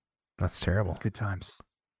 that's terrible. Good times.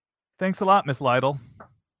 Thanks a lot, Miss Lytle.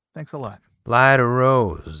 Thanks a lot. Lyda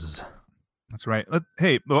Rose. That's right.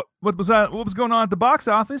 Hey, what was that? What was going on at the box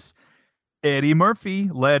office? Eddie Murphy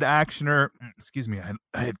led actioner. Excuse me,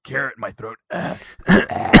 I had carrot in my throat.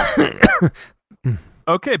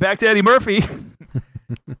 Okay, back to Eddie Murphy.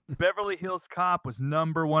 Beverly Hills Cop was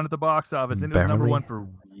 #1 at the box office, and it was #1 for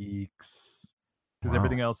weeks because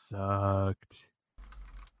everything else sucked.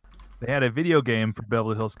 They had a video game for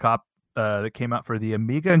Beverly Hills Cop that came out for the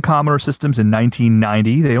Amiga and Commodore systems in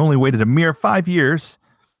 1990. They only waited a mere 5 years.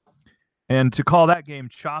 And to call that game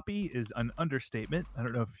choppy is an understatement. I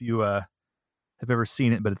don't know if you have ever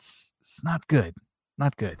seen it, but it's not good.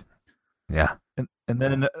 Not good. Yeah. And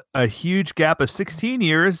then a huge gap of 16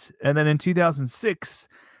 years. And then in 2006,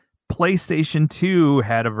 PlayStation 2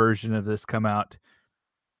 had a version of this come out.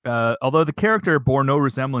 Although the character bore no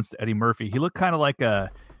resemblance to Eddie Murphy, he looked kind of like this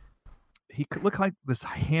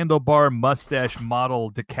handlebar mustache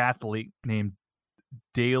model decathlete named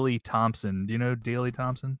Daley Thompson. Do you know Daley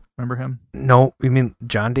Thompson? Remember him? No, you mean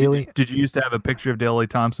John Daly? Did you used to have a picture of Daley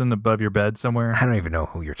Thompson above your bed somewhere? I don't even know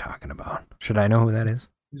who you're talking about. Should I know who that is?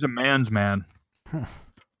 He's a man's man.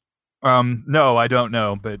 No, I don't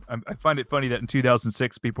know, but I find it funny that in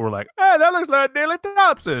 2006 people were like, "Hey, that looks like Daley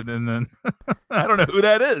Thompson," and then I don't know who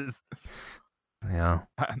that is. Yeah.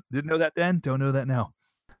 I didn't know that then. Don't know that now.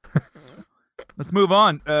 Let's move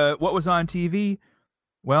on. What was on TV?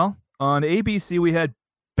 Well, on ABC we had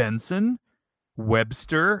Benson,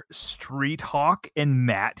 Webster, Street Hawk, and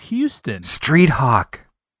Matt Houston. Street Hawk.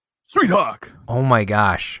 Street Hawk. Oh my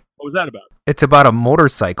gosh. What was that about? It's about a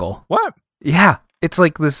motorcycle. What? Yeah. It's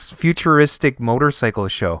like this futuristic motorcycle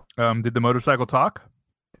show. Did the motorcycle talk?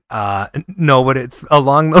 No, but it's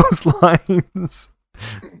along those lines.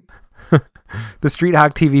 The Street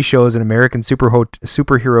Hawk TV show is an American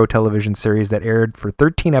superhero television series that aired for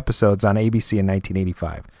 13 episodes on ABC in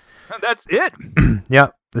 1985. That's it. Yeah.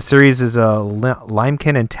 The series is a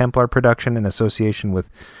Limekins and Templar production in association with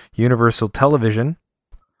Universal Television.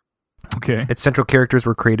 Okay. Its central characters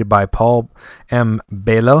were created by Paul M.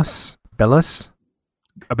 Bellos.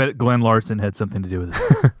 I bet Glenn Larson had something to do with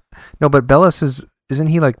it. No, but Bellos isn't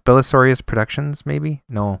he like Belisarius Productions, maybe?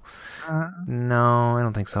 No. No, I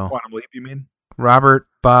don't think so. Quantum Leap, you mean? Robert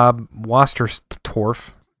Bob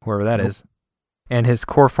Wassertorf, whoever that is. And his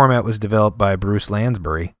core format was developed by Bruce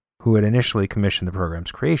Lansbury, who had initially commissioned the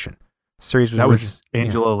program's creation. The series was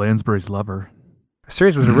Angela Lansbury's lover. The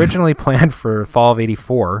series was originally planned for fall of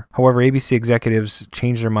 '84. However, ABC executives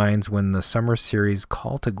changed their minds when the summer series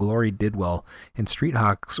Call to Glory did well, and Street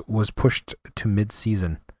Hawks was pushed to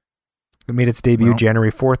mid-season. It made its debut January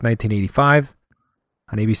 4th, 1985,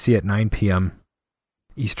 on ABC at 9 p.m.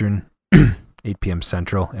 Eastern, 8 p.m.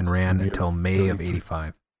 Central, and ran until May of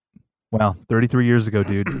 '85. Wow, 33 years ago,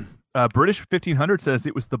 dude. British 1500 says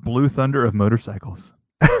it was the Blue Thunder of motorcycles.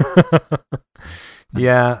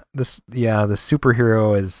 Yeah, the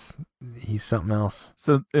superhero he's something else.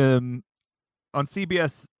 So on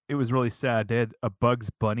CBS, it was really sad. They had a Bugs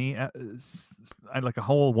Bunny, I had like a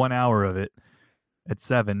whole 1 hour of it at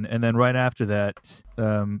 7, and then right after that,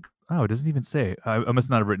 it doesn't even say. I must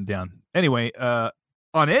not have written down. Anyway, on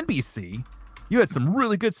NBC, you had some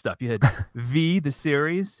really good stuff. You had V, the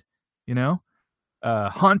series,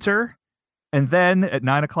 Hunter, and then at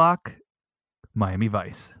 9 o'clock, Miami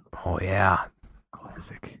Vice. Oh yeah,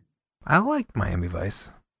 classic. I liked Miami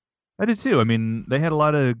Vice. I did too. I mean, they had a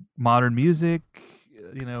lot of modern music.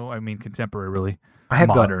 Contemporary, really. I have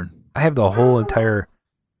modern. I have the whole entire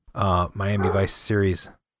Miami Vice series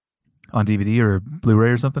on DVD or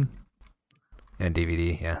Blu-ray or something. And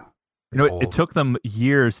DVD, yeah. It took them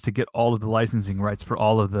years to get all of the licensing rights for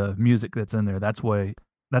all of the music that's in there. That's why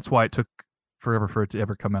it took forever for it to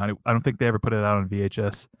ever come out. I don't think they ever put it out on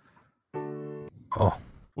VHS. Oh,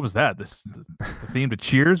 what was that? The theme to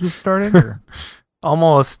Cheers was starting? Or?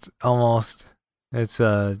 Almost. It's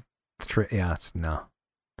it's no.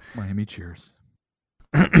 Miami Cheers.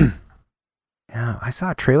 Yeah, I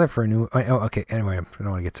saw a trailer for a new. Oh, okay. Anyway, I don't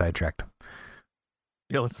want to get sidetracked.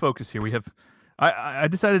 Yeah, let's focus here. We have. I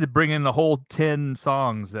decided to bring in the whole 10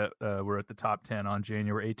 songs that were at the top 10 on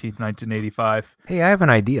January 18th, 1985. Hey, I have an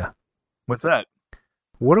idea. What's that?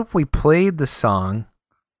 What if we played the song,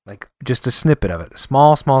 like just a snippet of it, a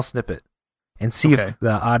small snippet, and see if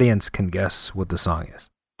the audience can guess what the song is?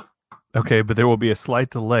 Okay, but there will be a slight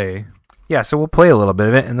delay. Yeah, so we'll play a little bit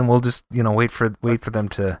of it, and then we'll just wait for them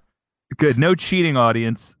to. Good, no cheating,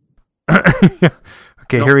 audience.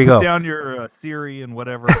 Okay, here we go. Put down your Siri and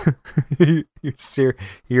whatever.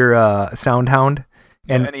 your SoundHound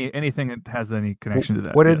and anything that has any connection to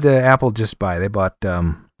that. What did Apple just buy? They bought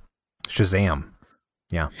Shazam.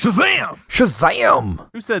 Yeah. Shazam!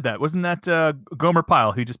 Who said that? Wasn't that Gomer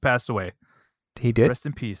Pyle, who just passed away? He did? Rest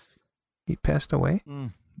in peace. He passed away?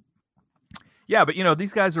 Mm. Yeah, but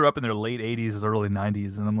these guys are up in their late 80s, early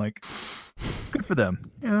 90s, and I'm like, good for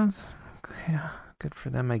them. Yeah, good for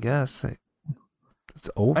them, I guess. It's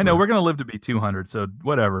over. I know, we're going to live to be 200, so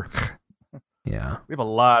whatever. Yeah. We have a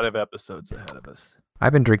lot of episodes ahead of us.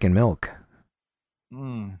 I've been drinking milk.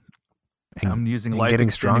 I'm And using getting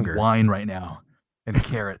stronger wine right now and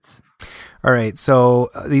carrots. All right, so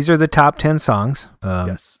these are the top 10 songs.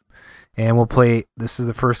 Yes. And we'll play, this is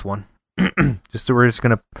the first one. We're just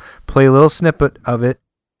going to play a little snippet of it,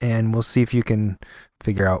 and we'll see if you can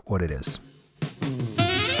figure out what it is.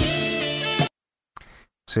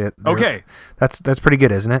 So okay. That's pretty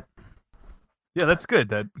good, isn't it? Yeah, that's good.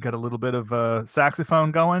 That got a little bit of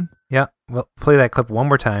saxophone going. Yeah, well, play that clip one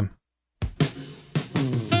more time.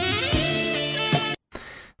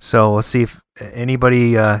 So we'll see if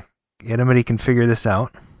anybody can figure this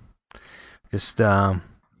out. Just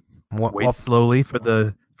wait slowly for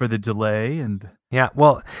the delay, and yeah.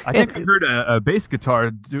 Well, I think I heard a bass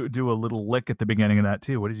guitar do a little lick at the beginning of that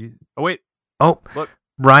too. What did you? Oh wait. Oh, look.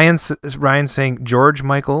 Ryan's saying George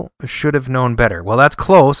Michael should have known better. Well, that's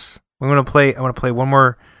close. I want to play one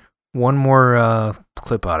more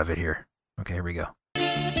clip out of it here. Okay, here we go.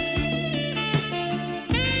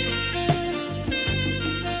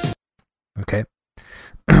 Okay,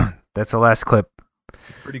 that's the last clip.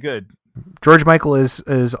 Pretty good. George Michael is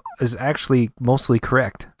actually mostly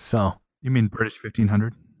correct. So you mean British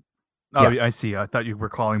 1500? Oh, yeah. I see. I thought you were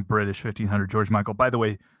calling British 1500 George Michael. By the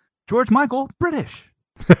way, George Michael, British.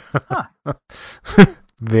 Huh.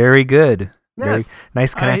 Very good. Yes. Very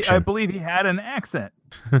nice connection. I believe he had an accent.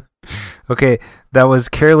 Okay, that was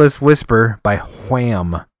Careless Whisper by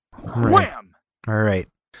Wham. Wham! All right.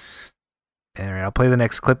 All right, I'll play the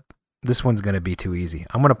next clip. This one's going to be too easy.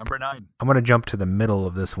 Number 9. I'm going to jump to the middle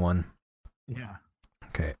of this one. Yeah.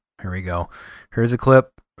 Okay, here we go. Here's a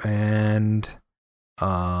clip, and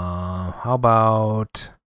how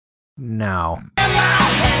about now?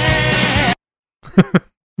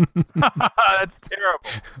 That's terrible.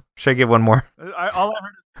 Should I give one more? All I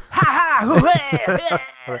heard is ha ha.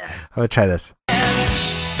 I'm gonna try this.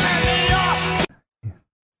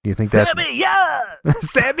 Do you think that?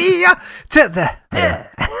 Set me up to the.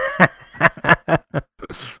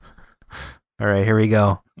 All right, here we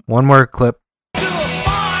go. One more clip.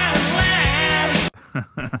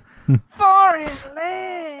 Foreign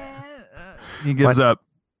land. He gives What? up.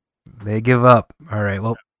 They give up. All right.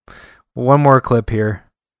 Well, one more clip here.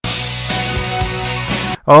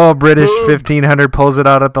 Oh, British Boom. 1500 pulls it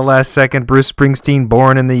out at the last second. Bruce Springsteen,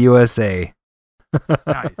 Born in the USA.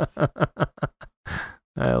 Nice.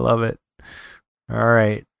 I love it. All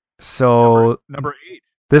right. So Number 8.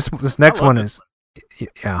 this next love one this is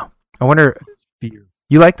yeah. I wonder, Fear.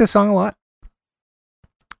 you like this song a lot?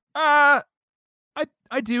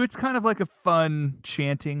 I do. It's kind of like a fun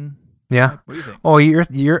chanting. Yeah. What do you think? Oh,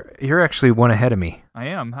 you're actually one ahead of me. I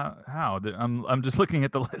am. How? I'm just looking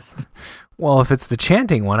at the list. Well, if it's the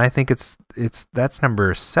chanting one, I think that's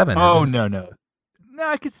number 7. Oh isn't it? no. No,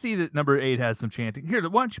 I could see that number 8 has some chanting. Here,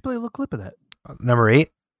 why don't you play a little clip of that? Number 8.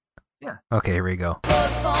 Yeah. Okay, here we go.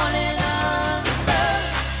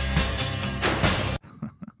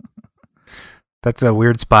 That's a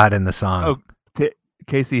weird spot in the song. Oh,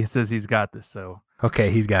 Casey says he's got this. So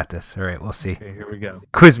Okay, he's got this. All right, we'll see. okay, here we go.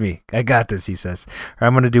 Quiz me. I got this, he says. All right,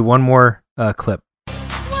 I'm going to do one more clip.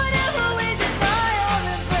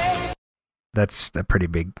 That's a pretty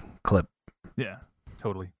big clip. Yeah,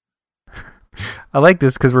 totally. I like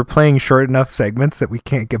this because we're playing short enough segments that we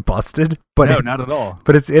can't get busted. But No, not at all.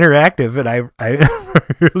 But it's interactive, and I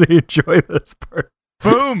really enjoy this part.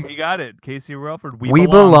 Boom! You got it, Casey Relford. We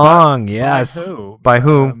belong. Yes. By who? By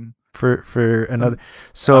whom? For another.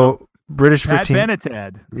 So British Pat 15.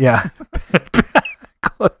 Benatar. Yeah.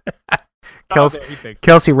 Oh, there, he fixed it.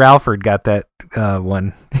 Kelsey Ralford got that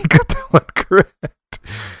one. He got that one correct.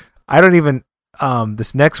 I don't even.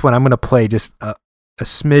 This next one I'm going to play just a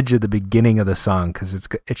smidge of the beginning of the song because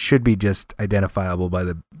it should be just identifiable by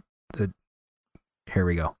the. Here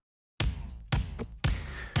we go.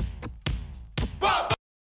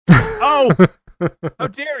 Oh! How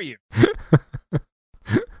dare you!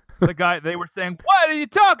 The guy, they were saying, "What are you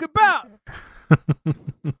talking about?" I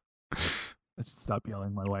should stop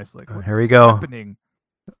yelling. My wife's like, "What's Here we go. happening?"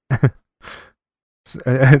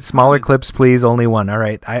 Smaller clips, please. Only one. All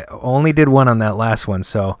right. I only did one on that last one,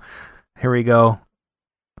 so here we go.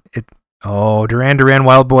 Duran Duran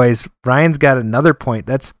Wild Boys. Ryan's got another point.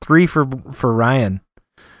 That's 3 for Ryan.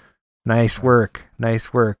 Nice work.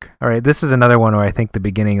 Nice work. All right, this is another one where I think the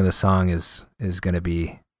beginning of the song is going to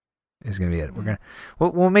be it.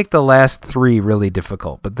 We'll make the last 3 really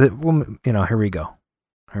difficult, but here we go.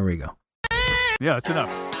 Here we go. Yeah, it's enough.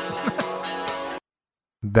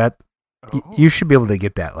 That you should be able to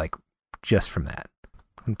get that like just from that.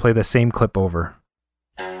 And play the same clip over.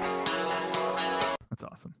 That's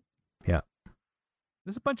awesome. Yeah.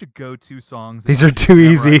 There's a bunch of go-to songs. These that are you too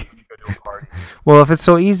memorize easy. when you go to a party. Well, if it's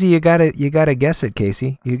so easy, you gotta guess it,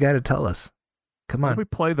 Casey. You gotta tell us. Come What if on. we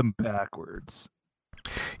play them backwards?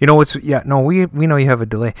 You know what's? Yeah, no, we know you have a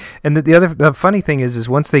delay. And the funny thing is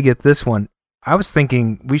once they get this one, I was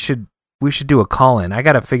thinking we should do a call-in. I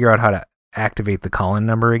gotta figure out how to activate the call-in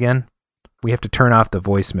number again. We have to turn off the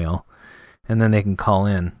voicemail, and then they can call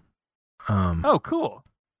in. Oh, cool.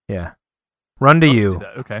 Yeah. Run to Let's You. do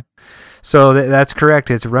that. Okay. So that's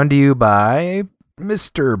correct. It's Run to You by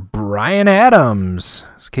Mr. Brian Adams.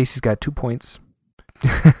 Casey's got 2 points.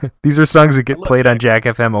 These are songs that get played on Jack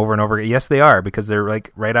FM over and over again. Yes, they are, because they're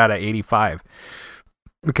like right out of 85.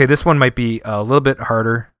 Okay, this one might be a little bit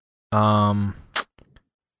harder. I'm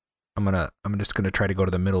just gonna try to go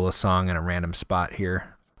to the middle of the song in a random spot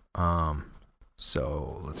here.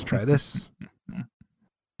 So let's try this.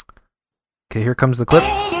 Okay, here comes the clip.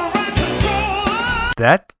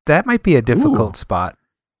 That might be a difficult spot.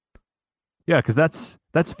 Yeah, because that's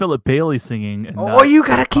Philip Bailey singing. And Oh, you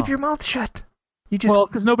gotta keep your mouth shut. You just Well,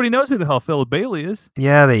 because nobody knows who the hell Philip Bailey is.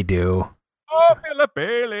 Yeah, they do. Oh, Philip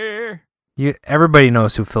Bailey. Everybody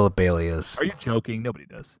knows who Philip Bailey is. Are you joking? Nobody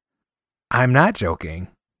does. I'm not joking.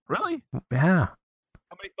 Really? Yeah.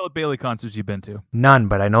 How many Philip Bailey concerts you been to? None,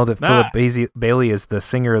 but I know that Ah. Philip Bailey is the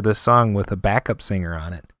singer of this song with a backup singer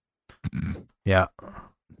on it. Yeah.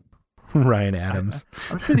 Ryan Adams.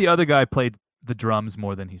 I'm sure the other guy played the drums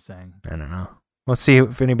more than he sang. I don't know. Let's see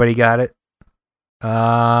if anybody got it.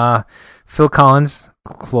 Phil Collins.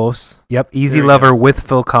 Close. Yep. Easy There he Lover goes. with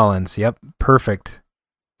Phil Collins. Yep. Perfect.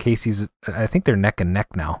 Casey's, I think they're neck and neck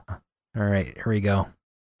now. All right. Here we go.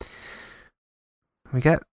 We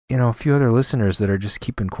got, a few other listeners that are just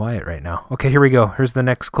keeping quiet right now. Okay, here we go. Here's the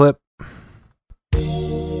next clip.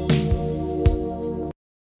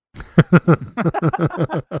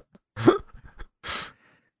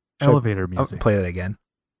 Elevator I'll music. play that again.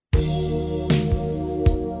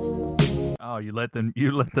 Oh, you let this.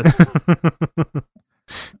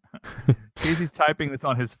 Casey's typing this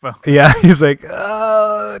on his phone. Yeah, he's like,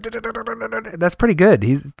 that's pretty good.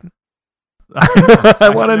 I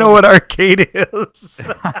want to know what arcade is.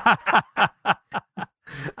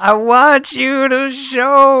 I want you to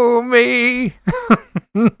show me.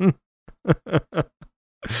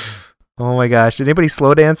 Oh my gosh. Did anybody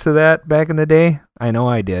slow dance to that back in the day? I know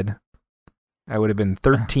I did. I would have been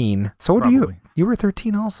 13. So what are you? Probably. You were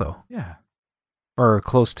 13 also. Yeah. Or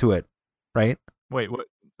close to it, right? Wait, what?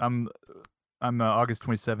 I'm August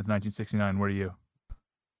 27th, 1969. Where are you?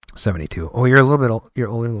 72. Oh, you're a little bit you're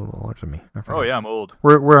a little older than me. I forgot. Oh yeah, I'm old.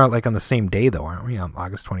 We're like on the same day though, aren't we? On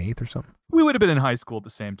August 28th or something. We would have been in high school at the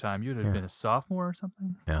same time. You'd have Yeah. been a sophomore or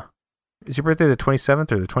something. Yeah. Is your birthday the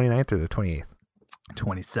 27th or the 29th or the 28th?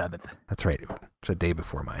 27th. That's right. It's a day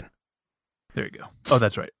before mine. There you go. Oh,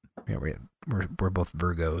 that's right. Yeah, we're both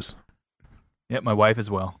Virgos. Yep, my wife as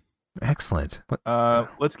well. Excellent. What?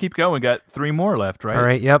 Let's keep going. We got 3 more left, right? All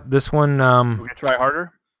right. Yep. This one. We're gonna try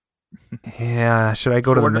harder. Yeah. Should I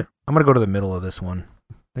go to the? Shorter? I'm gonna go to the middle of this one.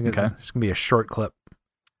 I think Okay. It's gonna be a short clip.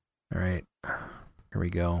 All right. Here we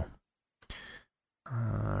go.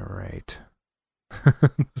 All right.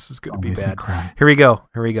 This is gonna be Always bad. cry. Here we go.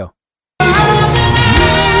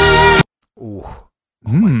 Ooh.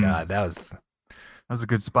 Oh my God. That was a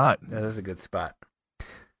good spot. a good spot.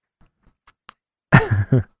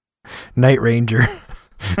 Night Ranger.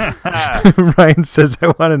 Ryan says, I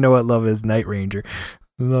want to know what love is. Night Ranger.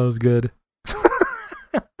 That was good.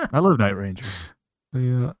 I love Night Ranger.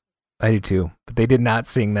 Yeah. I do too. But they did not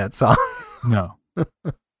sing that song. No.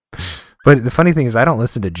 But the funny thing is, I don't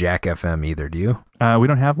listen to Jack FM either. Do you? We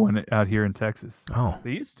don't have one out here in Texas. Oh.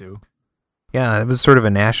 They used to. Yeah, it was sort of a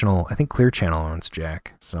national. I think Clear Channel owns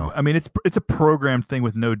Jack. So I mean, it's a programmed thing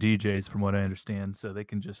with no DJs, from what I understand, so they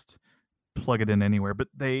can just plug it in anywhere. But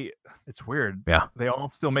it's weird. Yeah. They all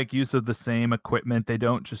still make use of the same equipment. They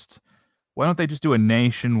don't just. Why don't they just do a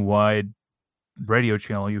nationwide radio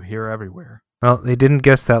channel you hear everywhere? well, they didn't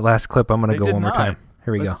guess that last clip. I'm going They to go did one more not. time.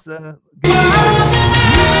 Here we go. Let's,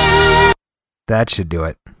 That should do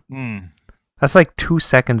it. mm. That's like 2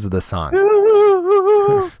 seconds of the song.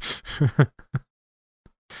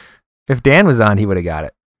 If Dan was on, he would have got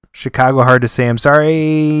it. Chicago, hard to say. I'm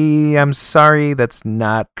sorry. That's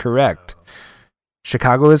not correct.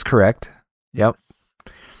 Chicago is correct. Yep.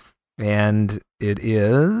 And it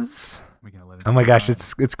is. We gotta let it Oh my gosh, die.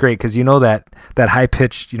 it's great because you know that high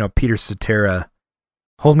pitched, Peter Cetera.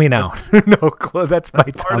 Hold me now. No, that's by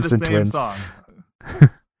That's part of the Thompson same Twins. song.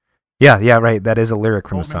 Yeah, right. That is a lyric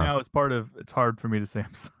from Hold a Me song. Now is part of. It's hard for me to say.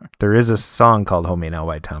 I'm sorry. There is a song called "Hold Me Now"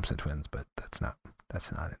 by Thompson Twins, but that's not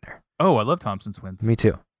in there. Oh, I love Thompson Twins. Me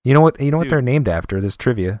too. You know what? You know what Dude. they're named after? There's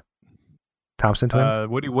trivia. Thompson Twins.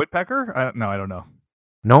 Woody Woodpecker? No, I don't know.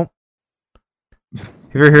 Nope. Have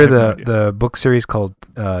you ever heard I have no the book series called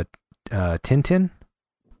Tintin?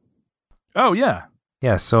 Oh yeah.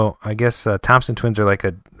 Yeah. So I guess Thompson Twins are like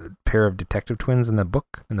a pair of detective twins in the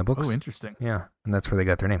books. Oh, interesting. Yeah, and that's where they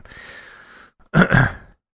got their name.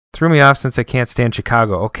 Threw me off since I can't stand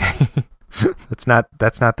Chicago. Okay, that's not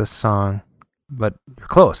the song, but you're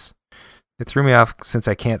close. It threw me off since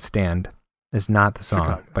I can't stand is not the song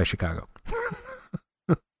Chicago. by Chicago.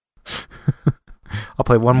 I'll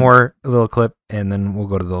play one more little clip and then we'll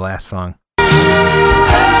go to the last song.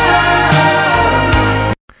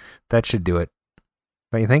 That should do it.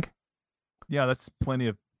 Don't you think? Yeah, that's plenty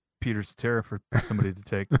of Peter Cetera for somebody to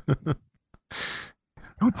take.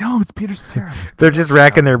 Don't tell him it's Peter Cetera. They're just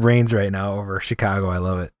racking their brains right now over Chicago. I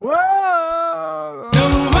love it. Whoa!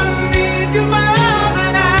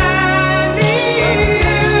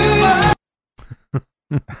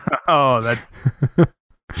 Oh, that's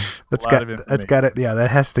That's lot got of that's information. got it. Yeah,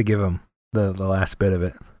 that has to give him the last bit of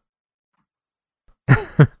it.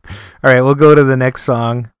 All right, we'll go to the next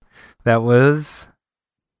song. That was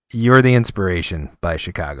 "You're the Inspiration" by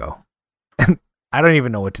Chicago. And I don't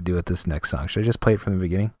even know what to do with this next song. Should I just play it from the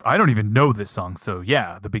beginning? I don't even know this song, so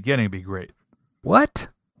yeah, the beginning would be great. What?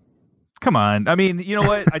 Come on. I mean, you know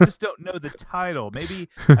what? I just don't know the title. Maybe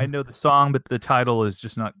I know the song, but the title is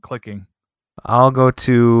just not clicking. I'll go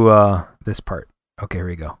to this part. Okay, here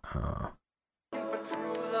we go. But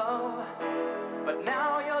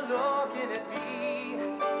now you're looking at me.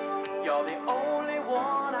 You're the only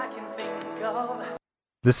one I can think of.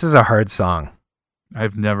 This is a hard song.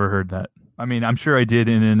 I've never heard that. I mean, I'm sure I did,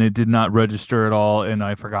 and it did not register at all, and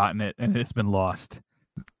I've forgotten it, and it's been lost.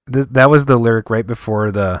 That was the lyric right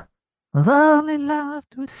before the. I've only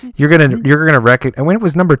loved with you. You're gonna recognize. And when it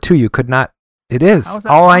was number 2, you could not. It is How is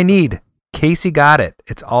that All I possible? Need. Casey got it.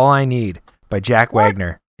 It's All I Need by Jack What?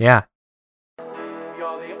 Wagner. Yeah. You're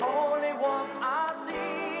the only one I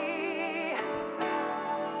see.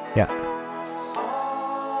 Yeah.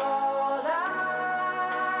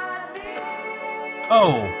 All I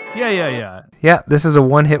Oh, yeah. Yeah, this is a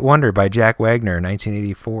one-hit wonder by Jack Wagner,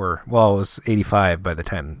 1984. Well, it was 85 by the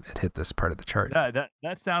time it hit this part of the chart.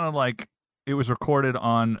 That sounded like it was recorded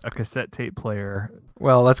on a cassette tape player.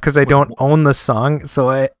 Well, that's because I don't own the song, so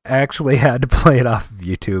I actually had to play it off of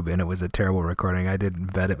YouTube, and it was a terrible recording. I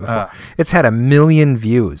didn't vet it before. It's had 1 million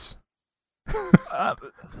views. That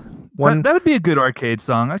would be a good arcade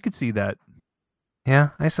song. I could see that.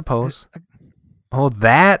 Yeah, I suppose. Oh,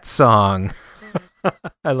 that song.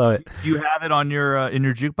 I love it. Do you have it on your in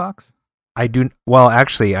your jukebox? I do. Well,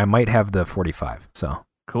 actually, I might have the 45. So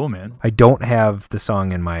cool, man. I don't have the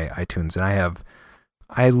song in my iTunes, and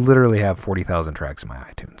I literally have 40,000 tracks in my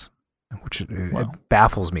iTunes, which it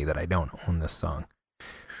baffles me that I don't own this song.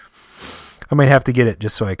 I might have to get it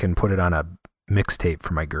just so I can put it on a mixtape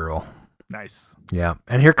for my girl. Nice. Yeah,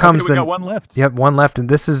 and here comes we got one left. Yep, one left, and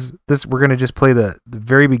this. We're gonna just play the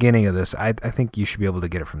very beginning of this. I think you should be able to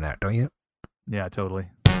get it from that, don't you? Yeah, totally.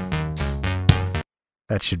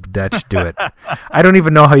 That should do it. I don't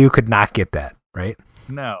even know how you could not get that, right?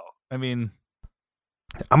 No, I mean,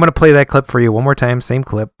 I'm gonna play that clip for you one more time. Same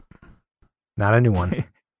clip, not a new one.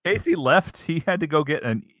 Casey left. He had to go get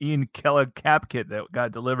an Ian Kellogg cap kit that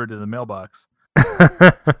got delivered to the mailbox.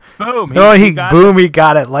 Boom! He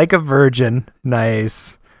got it like a virgin.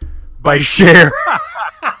 Nice. By Cher.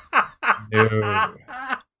 No.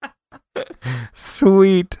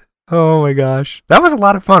 Sweet. Oh my gosh, that was a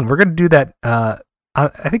lot of fun. We're gonna do that. I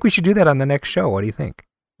think we should do that on the next show. What do you think?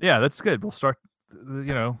 Yeah, that's good. We'll start.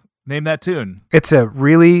 Name that tune. It's a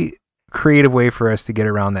really creative way for us to get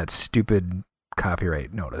around that stupid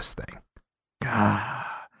copyright notice thing. God.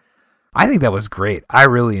 I think that was great. I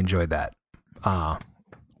really enjoyed that.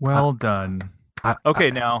 Well done.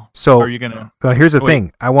 Now. So are you gonna? Here's the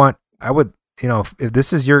thing. I would. If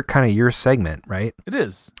this is your kind of your segment, right? It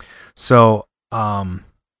is. So,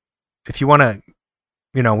 if you want to,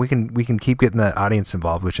 we can keep getting the audience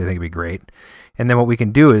involved, which I think would be great. And then what we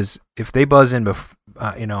can do is, if they buzz in,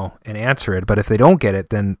 and answer it. But if they don't get it,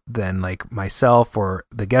 then like myself or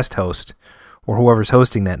the guest host or whoever's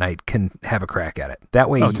hosting that night can have a crack at it. That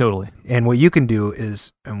way. Oh, totally. And what you can do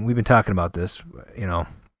is, and we've been talking about this,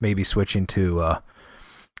 maybe switching to a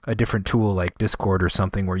different tool like Discord or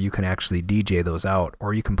something where you can actually DJ those out,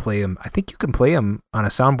 or you can play them. I think you can play them on a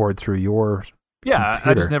soundboard through your computer.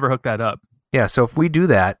 I just never hooked that up. Yeah, so if we do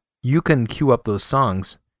that, you can queue up those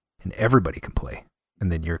songs and everybody can play.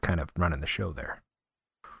 And then you're kind of running the show there.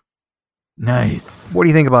 Nice. What do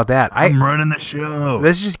you think about that? I'm running the show.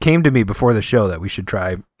 This just came to me before the show that we should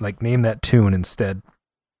try, name that tune instead.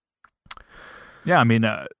 Yeah, I mean,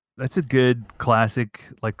 that's a good classic,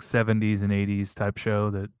 70s and 80s type show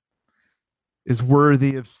that is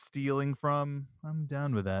worthy of stealing from. I'm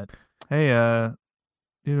down with that. Hey,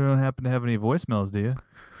 you don't happen to have any voicemails, do you?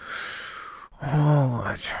 Oh,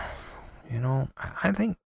 I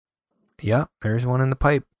think, yeah, there's one in the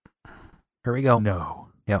pipe. Here we go.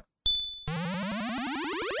 No. Yep.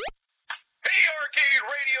 Hey, Arcade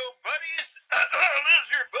Radio buddies. This is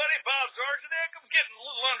your buddy, Bob Zarzanek. I'm getting a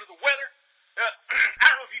little under the weather. I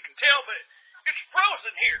don't know if you can tell, but it's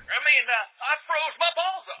frozen here. I mean, I froze my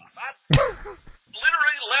balls off. I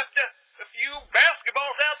literally left a few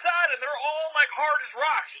basketballs outside, and they're all hard as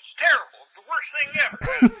rocks. It's terrible. It's the worst thing ever.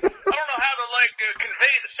 I don't know how to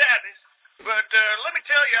convey the sadness, but let me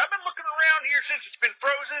tell you, I've been looking around here since it's been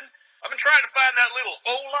frozen. I've been trying to find that little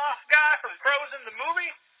Olaf guy from Frozen the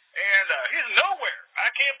movie, and he's nowhere.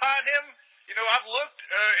 I can't find him. I've looked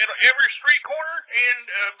at every street corner, and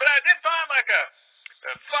but I did find a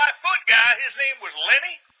 5-foot guy. His name was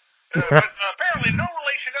Lenny, but apparently no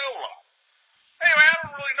relation to Olaf. Anyway, I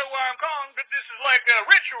don't really know why I'm calling, but this is like a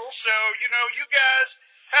ritual, so, you guys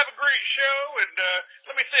have a great show, and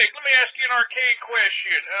let me think. Let me ask you an arcade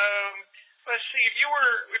question. Let's see, if you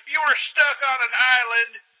were stuck on an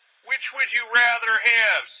island, which would you rather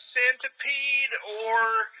have, Centipede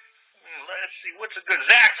or, let's see, what's a good,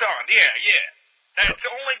 Zaxxon? Yeah. That's the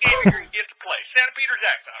only game you're going to get to play, Centipede or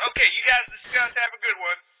Zaxxon. Okay, you guys have a good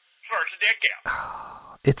one. Starts the deck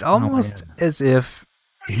out. It's almost as if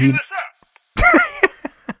he...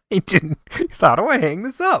 He didn't. He thought, "Oh, I hang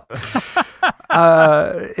this up."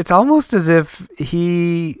 It's almost as if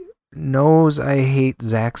he knows I hate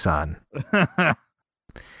Zaxxon. I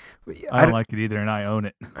don't like it either, and I own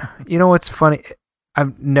it. What's funny?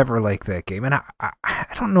 I've never liked that game, and I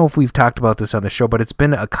don't know if we've talked about this on the show, but it's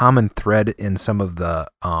been a common thread in some of the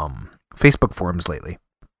Facebook forums lately.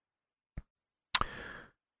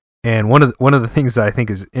 And one of the things that I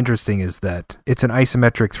think is interesting is that it's an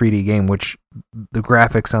isometric 3D game, which the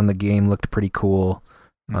graphics on the game looked pretty cool.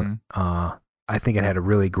 Mm-hmm. I think it had a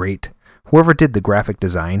really great... Whoever did the graphic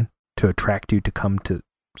design to attract you to come to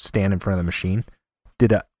stand in front of the machine,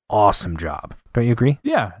 did an awesome job. Don't you agree?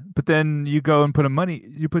 Yeah, but then you go and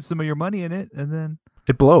you put some of your money in it, and then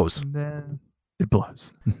It blows. It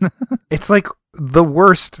blows. It's like the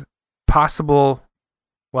worst possible.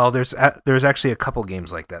 Well, there's actually a couple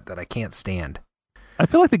games like that I can't stand. I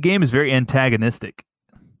feel like the game is very antagonistic.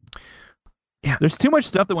 Yeah. There's too much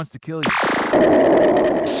stuff that wants to kill you.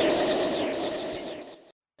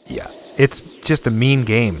 Yeah, it's just a mean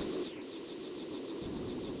game.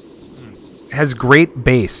 It has great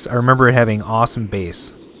bass. I remember it having awesome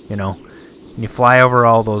bass, you know. And you fly over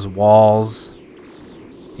all those walls,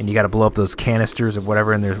 and you got to blow up those canisters of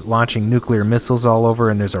whatever, and they're launching nuclear missiles all over,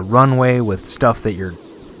 and there's a runway with stuff that you're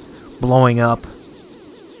blowing up,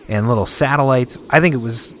 and little satellites. I think it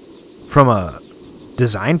was, from a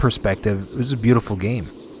design perspective, it was a beautiful game,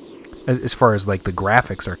 as far as like the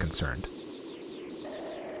graphics are concerned.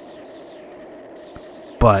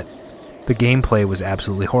 But the gameplay was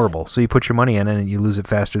absolutely horrible. So you put your money in it and you lose it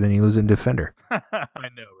faster than you lose it in Defender. I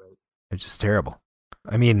know, right? It's just terrible.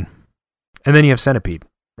 I mean, and then you have Centipede,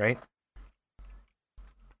 right?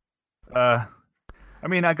 I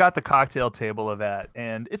mean, I got the cocktail table of that,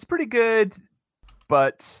 and it's pretty good,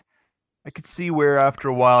 but I could see where after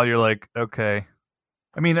a while you're like, okay.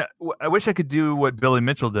 I mean, I wish I could do what Billy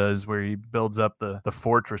Mitchell does, where he builds up the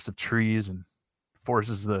fortress of trees and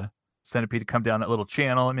forces the centipede to come down that little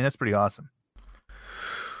channel. I mean, that's pretty awesome.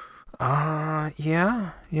 Yeah.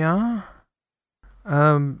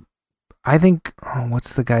 I think,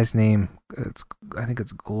 what's the guy's name? I think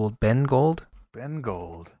it's Gold. Ben Gold? Ben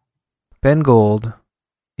Gold. Ben Gold.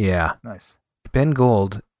 Yeah. Nice. Ben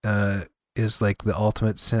Gold is like the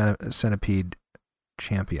ultimate centipede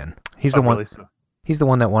champion. He's the one. Really? So? He's the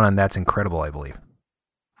one that won on That's Incredible, I believe.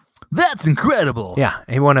 That's incredible. Yeah,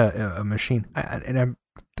 he won a machine, and I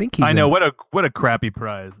think he's. I know what a crappy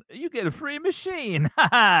prize. You get a free machine.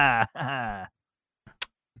 Ha ha.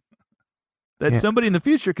 That somebody in the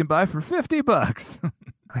future can buy for $50.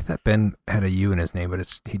 I thought Ben had a U in his name,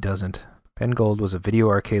 but he doesn't. Ben Gold was a video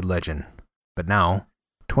arcade legend, but now,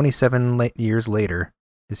 27 years later,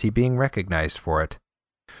 is he being recognized for it?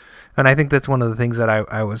 And I think that's one of the things that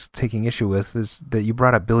I was taking issue with, is that you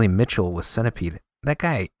brought up Billy Mitchell with Centipede. That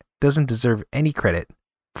guy doesn't deserve any credit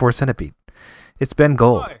for Centipede. It's Ben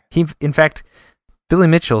Gold. Why? In fact, Billy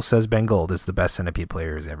Mitchell says Ben Gold is the best Centipede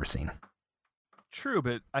player he's ever seen. True,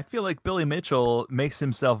 but I feel like Billy Mitchell makes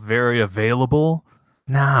himself very available.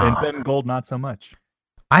 No. And Ben Gold not so much.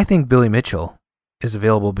 I think Billy Mitchell is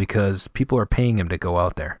available because people are paying him to go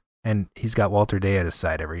out there. And he's got Walter Day at his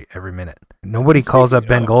side every minute. Nobody calls up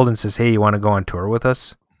Ben Gold and says, hey, you want to go on tour with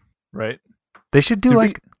us? Right. They should do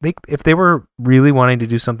if they were really wanting to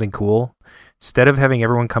do something cool, instead of having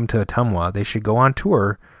everyone come to Ottumwa, they should go on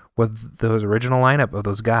tour with those original lineup of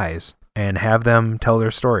those guys and have them tell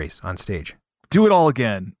their stories on stage. Do it all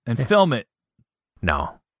again and film it.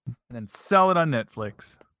 No. And then sell it on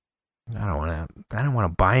Netflix. I don't want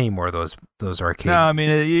to buy any more of those arcade. No, I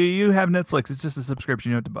mean you have Netflix. It's just a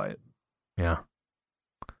subscription. You have to buy it. Yeah.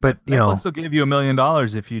 But Netflix will give you $1 million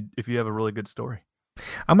if you have a really good story.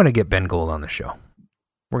 I'm gonna get Ben Gold on the show.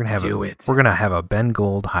 We're gonna have a Ben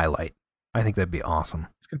Gold highlight. I think that'd be awesome.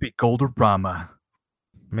 It's gonna be Goldorama.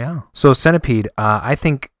 Yeah. So Centipede, I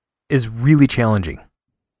think, is really challenging.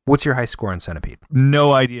 What's your high score on Centipede?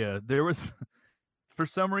 No idea. There was, for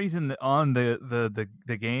some reason, on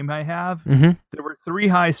the game I have, there were 3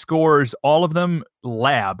 high scores. All of them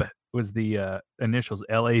lab was the initials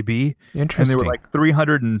LAB. Interesting. And they were like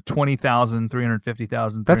 320,000,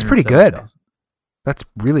 350,000. That's pretty good. That's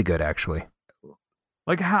really good, actually.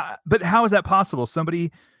 Like how? But how is that possible?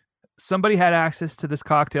 Somebody had access to this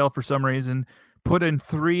cocktail for some reason, put in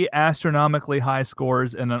 3 astronomically high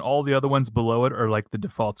scores, and then all the other ones below it are like the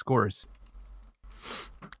default scores.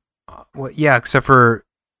 Well, yeah, except for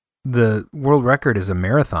the world record is a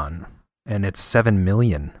marathon, and it's 7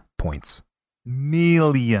 million points.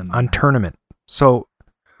 Million on tournament. So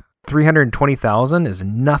 320,000 is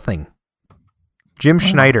nothing. Jim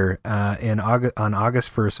Schneider on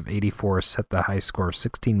August 1st of 1984 set the high score of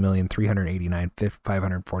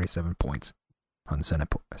 16,389,547 points on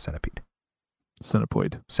Centipede.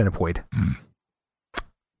 Centipoid.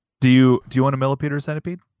 Do you own a millipede or a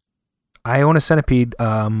centipede? I own a Centipede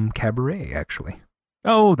Cabaret, actually.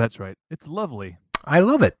 Oh, that's right. It's lovely. I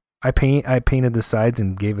love it. I painted the sides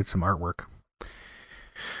and gave it some artwork.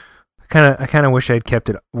 I kind of wish I'd kept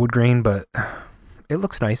it wood grain, but it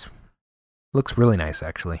looks nice. Looks really nice,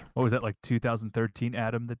 actually. What was that, like 2013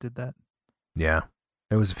 Adam that did that? Yeah,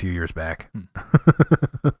 it was a few years back. I'm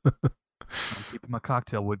keeping my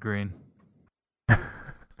cocktail wood grain.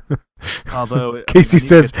 Although Casey I need to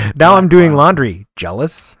says, get some now I'm black doing vinyl. laundry.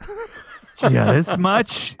 Jealous? Yeah, this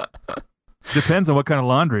much. Depends on what kind of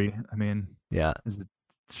laundry. I mean, Yeah. is it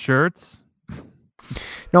shirts?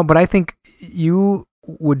 No, but I think you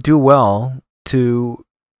would do well to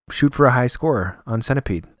shoot for a high score on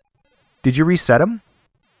Centipede. Did you reset them?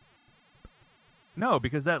 No,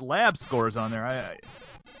 because that lab score is on there.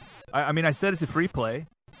 I mean, I set it to free play.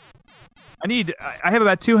 I have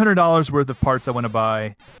about $200 worth of parts I want to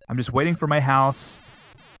buy. I'm just waiting for my house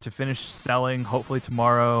to finish selling, hopefully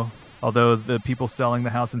tomorrow. Although the people selling the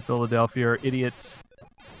house in Philadelphia are idiots.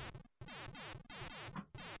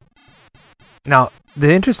 Now,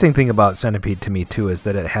 the interesting thing about Centipede to me, too, is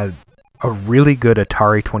that it had a really good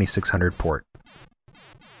Atari 2600 port.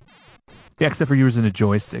 Yeah, except for using a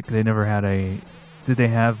joystick. They never had a... Did they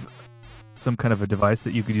have some kind of a device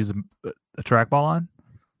that you could use a trackball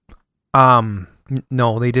on?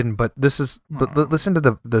 No, they didn't. But this is. But listen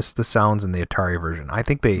to the sounds in the Atari version. I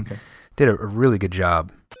think they did a really good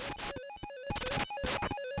job.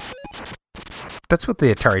 That's what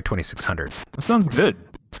the Atari 2600. That sounds good.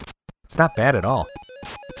 It's not bad at all.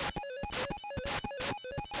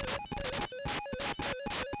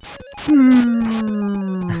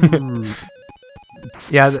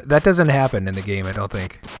 Yeah, that doesn't happen in the game, I don't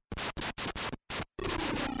think.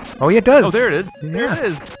 Oh, yeah, it does. Oh, there it is. There Yeah.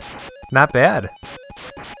 it is. Not bad.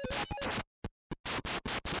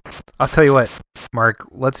 I'll tell you what, Mark,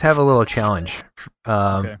 let's have a little challenge.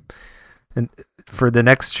 Okay. And for the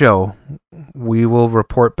next show, we will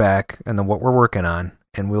report back on what we're working on,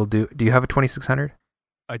 and we'll do you have a 2600?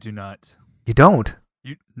 I do not. You don't?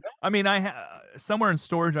 I mean, somewhere in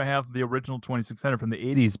storage I have the original 2600 from the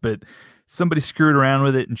 80s, but somebody screwed around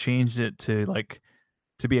with it and changed it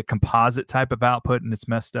to be a composite type of output, and it's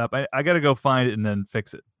messed up. I got to go find it and then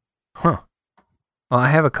fix it. Huh. Well, I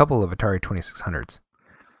have a couple of Atari 2600s.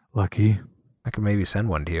 Lucky. I could maybe send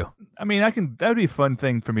one to you. I mean, that would be a fun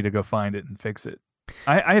thing for me to go find it and fix it.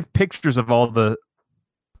 I have pictures of all the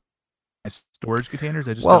storage containers.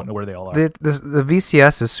 I just don't know where they all are. The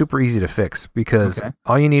VCS is super easy to fix because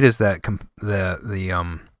all you need is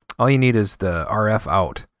all you need is the RF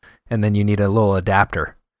out, and then you need a little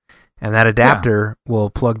adapter, and that adapter will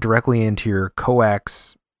plug directly into your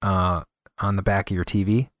coax on the back of your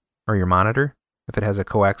TV or your monitor if it has a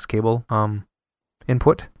coax cable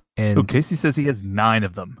input. And Casey says he has 9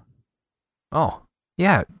 of them. Oh,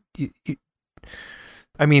 yeah.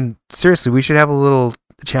 I mean, seriously, we should have a little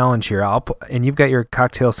challenge here. And you've got your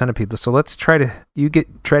Cocktail Centipede, so let's try to get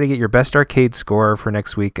your best arcade score for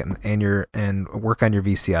next week, and work on your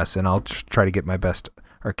VCS, and I'll try to get my best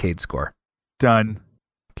arcade score. Done.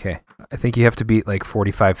 Okay, I think you have to beat like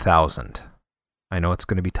 45,000. I know it's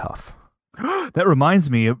going to be tough. That reminds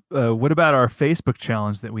me. What about our Facebook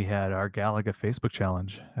challenge that we had? Our Galaga Facebook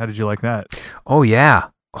challenge. How did you like that? Oh yeah.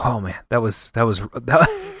 Oh man, that was. Have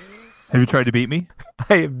you tried to beat me?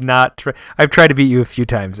 I have not. I've tried to beat you a few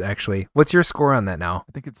times actually. What's your score on that now?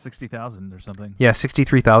 I think it's 60,000 or something. Yeah,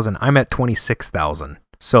 63,000. I'm at 26,000.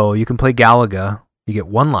 So you can play Galaga. You get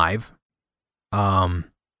one live,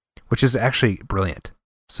 which is actually brilliant.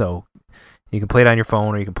 So you can play it on your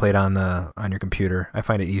phone or you can play it on your computer. I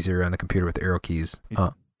find it easier on the computer with the arrow keys.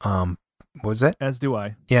 What was that? As do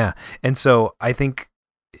I. Yeah, and so I think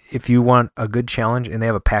if you want a good challenge, and they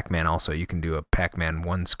have a Pac-Man also, you can do a Pac-Man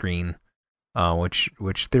one screen,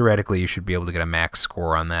 which theoretically you should be able to get a max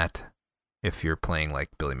score on that if you're playing like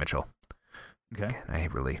Billy Mitchell. Okay. I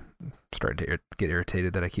really started to get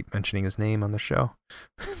irritated that I keep mentioning his name on the show.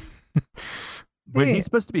 Wait, he's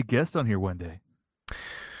supposed to be a guest on here one day.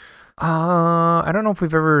 I don't know if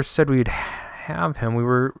we've ever said we'd have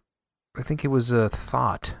him. I think it was a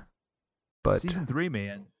thought, but Season 3,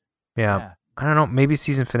 man. Yeah. I don't know. Maybe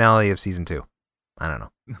season finale of season 2. I don't know.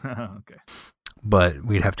 Okay. But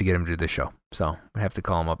we'd have to get him to do the show. So we'd have to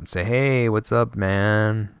call him up and say, "Hey, what's up,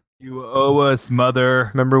 man? You owe us, mother."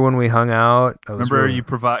 Remember when we hung out? Remember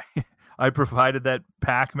I provided that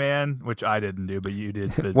Pac-Man, which I didn't do, but you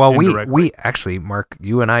did. But Well, we actually, Mark,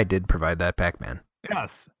 you and I did provide that Pac-Man.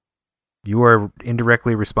 Yes. You are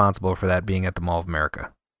indirectly responsible for that being at the Mall of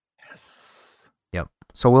America. Yes. Yep.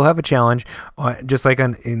 So we'll have a challenge, just like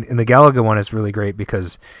in the Galaga one. Is really great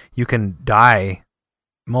because you can die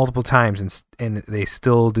multiple times and they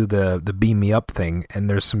still do the beam me up thing, and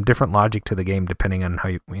there's some different logic to the game depending on how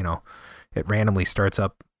you it randomly starts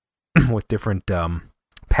up with different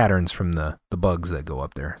patterns from the bugs that go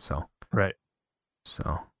up there. So right.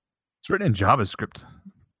 So it's written in JavaScript.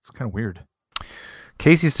 It's kind of weird.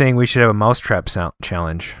 Casey's saying we should have a mousetrap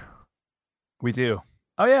challenge. We do.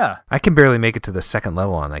 Oh yeah. I can barely make it to the second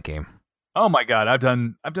level on that game. Oh my god, I've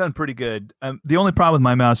done pretty good. The only problem with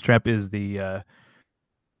my mousetrap is the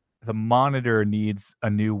monitor needs a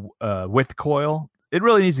new width coil. It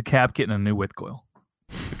really needs a cap kit and a new width coil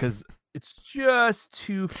because it's just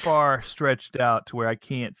too far stretched out to where I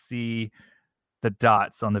can't see the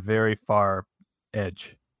dots on the very far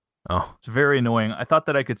edge. Oh, It's very annoying. I thought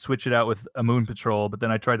that I could switch it out with a Moon Patrol, but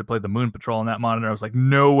then I tried to play the Moon Patrol on that monitor. I was like,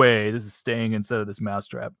 no way, this is staying instead of this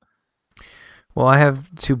mousetrap. well, I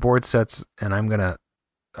have 2 board sets, and I'm gonna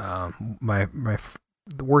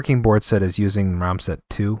the working board set is using ROM set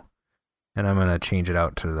 2, and I'm gonna change it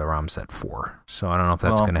out to the ROM set 4. So I don't know if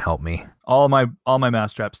that's gonna help me. All my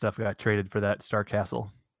mousetrap stuff got traded for that Star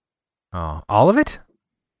Castle. Oh, all of it?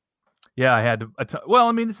 Yeah, I had to. Well,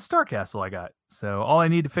 I mean, it's a Star Castle I got, so all I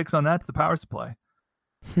need to fix on that's the power supply.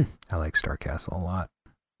 I like Star Castle a lot.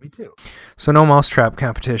 Me too. So no mousetrap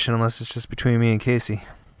competition unless it's just between me and Casey.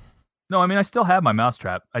 No, I mean, I still have my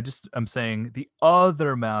mousetrap. I'm saying the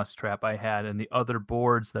other mousetrap I had and the other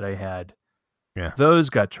boards that I had, yeah, those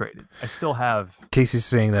got traded. I still have. Casey's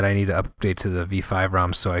saying that I need to update to the V5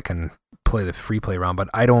 ROM so I can play the free play ROM, but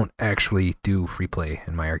I don't actually do free play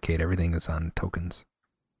in my arcade. Everything is on tokens.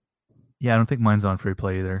 Yeah, I don't think mine's on free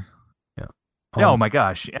play either. Yeah. Oh my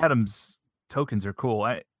gosh, Adam's tokens are cool.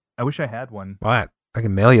 I wish I had one. What? I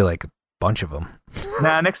can mail you like a bunch of them.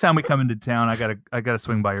 Nah, next time we come into town, I gotta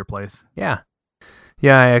swing by your place. Yeah.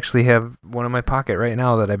 Yeah, I actually have one in my pocket right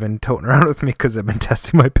now that I've been toting around with me because I've been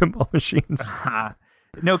testing my pinball machines.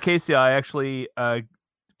 No, Casey, I actually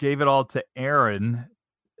gave it all to Aaron.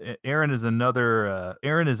 Aaron is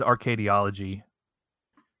Arcadiology.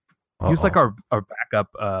 He was like our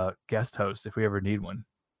backup guest host if we ever need one.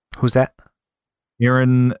 Who's that?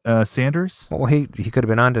 Aaron Sanders. Well, he could have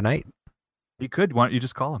been on tonight. He could. Why don't you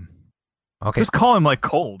just call him? Okay. Just call him like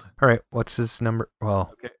cold. All right. What's his number?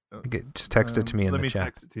 Well, okay. Just text it to me in the chat. Let me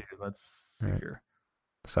text it to you. Let's see here.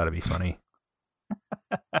 This ought to be funny.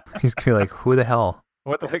 He's going to be like, who the hell?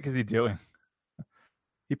 What the heck is he doing?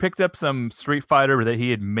 He picked up some Street Fighter that he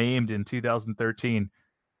had maimed in 2013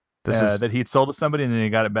 that he'd sold to somebody and then he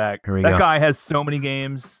got it back. That guy has so many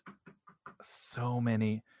games. So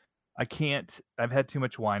many. I can't. I've had too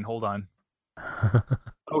much wine. Hold on.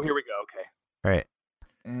 Oh, here we go. Okay. All right.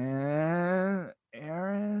 And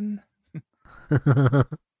Aaron.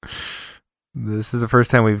 This is the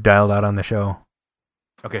first time we've dialed out on the show.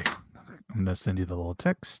 Okay. I'm going to send you the little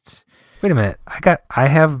text. Wait a minute.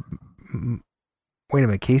 Wait a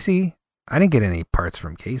minute, Casey? I didn't get any parts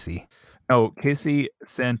from Casey. Oh, Casey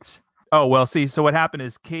sent... Oh, well, see, so what happened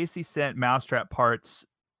is Casey sent mousetrap parts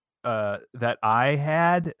that I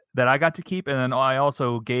had, that I got to keep, and then I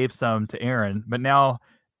also gave some to Aaron, but now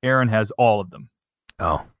Aaron has all of them.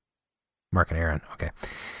 Oh. Mark and Aaron. Okay.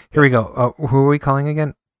 Here we go. Who are we calling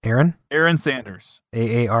again? Aaron? Aaron Sanders.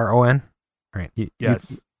 Aaron? All right.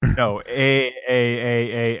 Yes. No,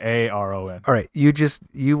 Aaron. All right. You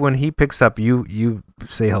when he picks up, you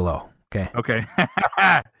say hello. Okay. Okay.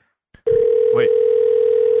 Wait.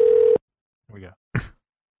 Here we go.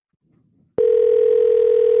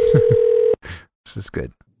 This is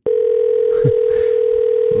good.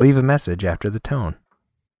 Leave a message after the tone.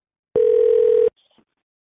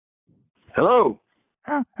 Hello.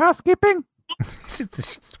 Housekeeping.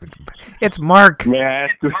 It's Mark. May I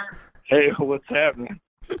ask you? Hey, what's happening?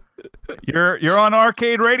 You're on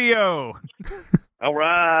Arcade Radio. All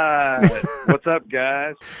right. What's up,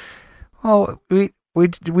 guys? Well, we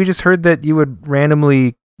just heard that you would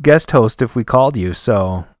randomly guest host if we called you,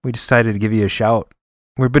 so we decided to give you a shout.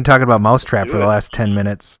 We've been talking about Mousetrap for the last 10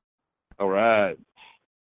 minutes. All right.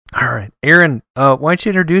 All right, Aaron. Why don't you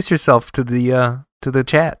introduce yourself to the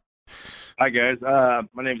chat? Hi, guys.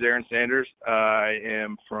 My name's Aaron Sanders. I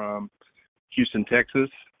am from Houston, Texas.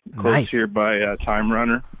 Close here by Time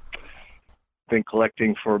Runner. Been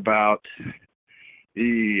collecting for about 6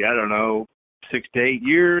 to 8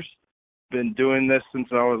 years. Been doing this since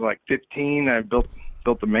I was like 15. I built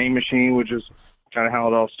the main machine, which is kind of how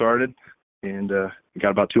it all started, and got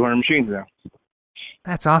about 200 machines now.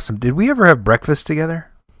 That's awesome. Did we ever have breakfast together?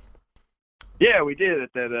 Yeah, we did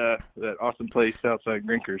at that awesome place outside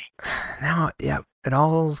Grinkers. Now, yeah, it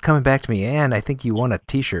all's coming back to me, and I think you won a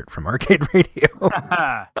T-shirt from Arcade Radio.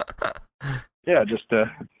 Yeah, I just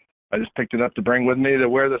picked it up to bring with me to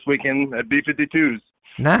wear this weekend at B-52's.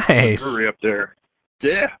 Nice. Brewery up there.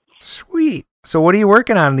 Yeah. Sweet. So what are you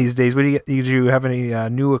working on these days? Did you have any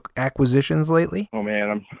new acquisitions lately? Oh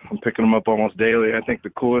man, I'm picking them up almost daily. I think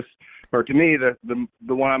the coolest, or to me, the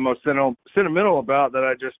one I'm most sentimental about that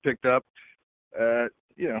I just picked up,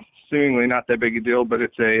 seemingly not that big a deal, but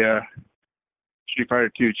it's a Street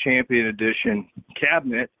Fighter II Champion Edition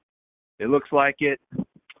cabinet. It looks like it's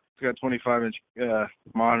got a 25-inch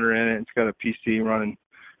monitor in it. It's got a PC running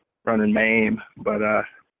MAME. But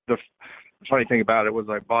the funny thing about it was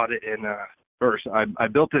I bought it in I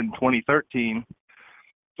built it in 2013,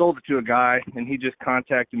 sold it to a guy, and he just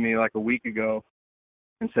contacted me like a week ago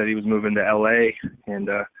and said he was moving to LA and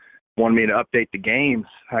wanted me to update the games.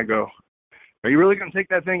 I go, "Are you really going to take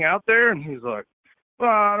that thing out there?" And he's like, "Well,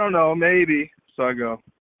 I don't know, maybe." So I go,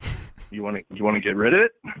 "You want to get rid of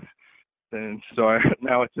it?" And so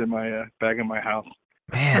now it's in my back in my house.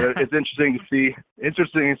 Man, it's interesting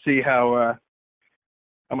to see how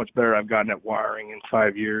much better I've gotten at wiring in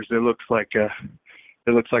 5 years. It looks like a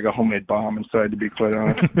homemade bomb inside, to be quite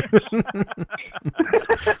honest.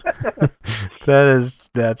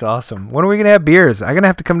 That's awesome. When are we gonna have beers? I'm gonna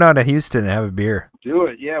have to come down to Houston and have a beer. Do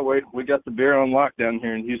it, yeah. We got the beer on lock down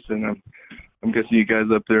here in Houston. I'm guessing you guys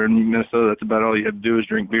up there in Minnesota, that's about all you have to do is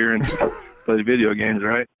drink beer and play video games,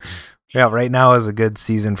 right? Yeah, right now is a good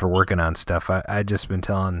season for working on stuff. I just been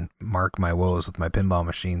telling Mark my woes with my pinball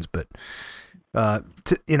machines, but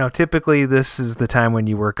typically this is the time when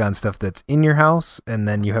you work on stuff that's in your house, and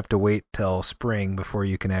then you have to wait till spring before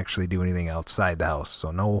you can actually do anything outside the house.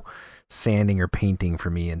 So no sanding or painting for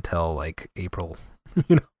me until like April.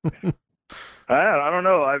 I don't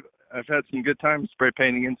know. I've had some good times spray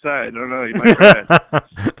painting inside. I don't know. You might try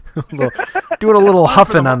it. Doing a little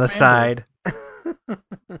huffing on the side.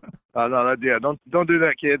 No, don't do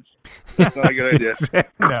that, kids. That's not a good idea.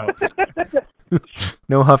 No.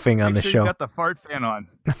 No huffing on Make the sure show. You got the fart fan on.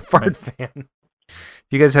 Fart fan.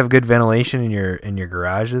 You guys have good ventilation in your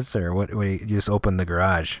garages, or what? You just open the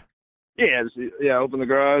garage? Yeah, open the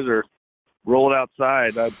garage or roll it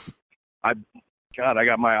outside. I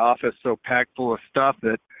got my office so packed full of stuff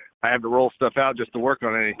that I have to roll stuff out just to work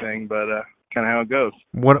on anything. But kind of how it goes.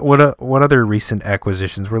 What other recent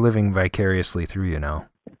acquisitions? We're living vicariously through you now,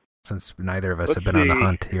 since neither of us have been on the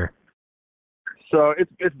hunt here. So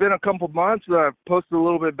it's been a couple months. I've posted a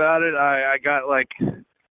little bit about it. I got like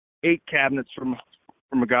 8 cabinets from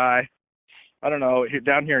a guy. I don't know,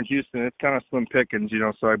 down here in Houston, it's kind of slim pickings,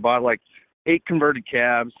 So I bought like 8 converted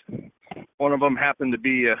cabs. One of them happened to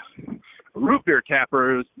be a root beer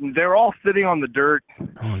tapper. They're all sitting on the dirt.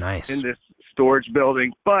 Oh, nice. In this storage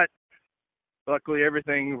building, but luckily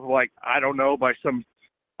everything, like, I don't know, by some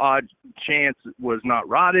odd chance, was not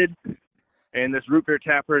rotted. And this root beer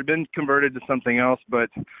tapper had been converted to something else, but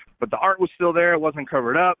the art was still there. It wasn't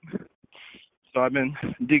covered up. So I've been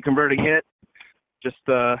deconverting it. Just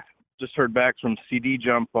heard back from CD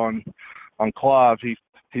Jump on Clav. He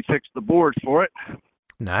fixed the board for it.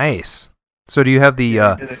 Nice. So do you have the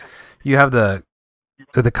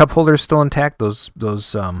the cup holders still intact? Those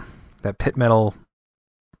that pit metal.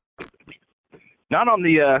 Not on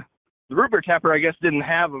the root beer tapper. I guess didn't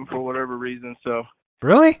have them for whatever reason. So.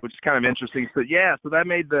 Really? Which is kind of interesting. So yeah, so that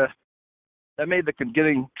made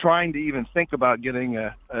trying to even think about getting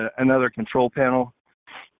another control panel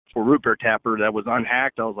for root beer tapper that was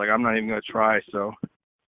unhacked. I was like, I'm not even going to try. So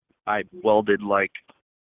I welded like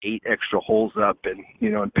 8 extra holes up and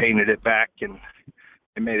and painted it back and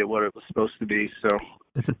made it what it was supposed to be. So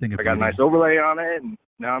it's a thing. I got a nice overlay on it, and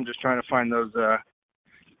now I'm just trying to find those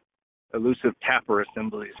elusive tapper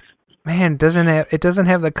assemblies. Man, it doesn't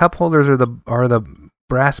have the cup holders or the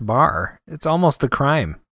brass bar. It's almost a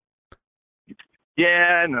crime.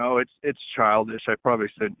 Yeah, no, it's childish. I probably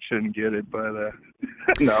shouldn't get it, but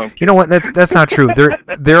no. You know what? That's not true.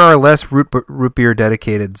 There are less root beer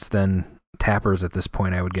dedicateds than tappers at this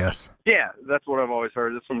point, I would guess. Yeah, that's what I've always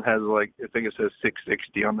heard. This one has I think it says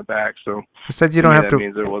 660 on the back, so besides you don't have to. That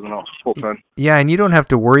means there wasn't a full ton. Yeah, and you don't have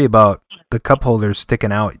to worry about the cup holders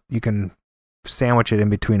sticking out. You can sandwich it in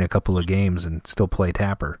between a couple of games and still play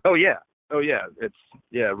tapper. Oh yeah.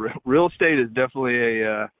 Real estate is definitely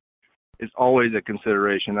is always a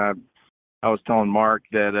consideration. I was telling Mark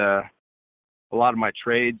that a lot of my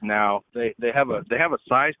trades now they have a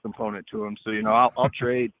size component to them. So I'll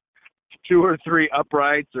trade 2 or 3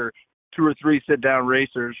 uprights or 2 or 3 sit down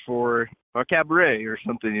racers for a cabaret or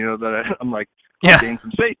something. That I'm like, I'll gain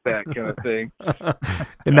some space back kind of thing.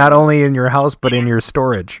 And not only in your house but in your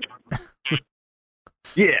storage.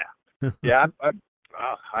 Yeah.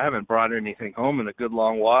 I haven't brought anything home in a good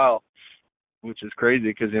long while, which is crazy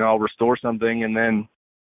because I'll restore something and then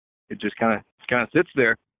it just kind of sits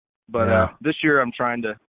there. But this year I'm trying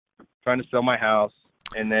to sell my house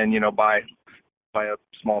and then buy a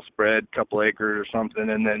small spread, couple acres or something,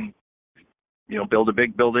 and then build a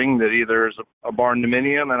big building that either is a barn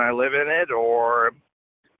dominium and I live in it, or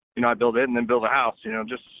I build it and then build a house.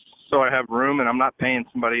 Just so I have room and I'm not paying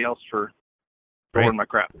somebody else for storing my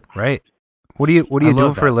crap. Right. What do you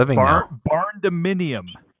do for a living now? Barn dominium.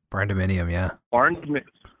 Barn dominium, yeah.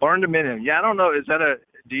 Barn dominium. Yeah, I don't know. Is that a?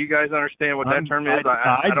 Do you guys understand what that term is?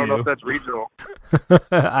 I don't know if that's regional.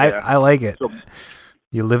 I like it. So,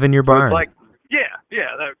 you live in your barn. Like,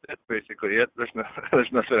 that's basically it. There's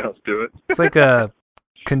nothing else to it. It's like a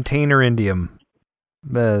container indium,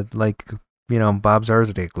 like Bob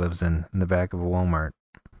Zarzadik lives in the back of a Walmart.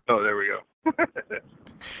 Oh, there we go.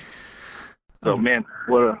 So man,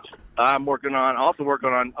 I'm working on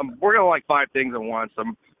like 5 things at once.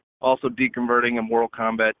 I'm also deconverting a Mortal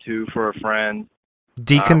Kombat 2 for a friend.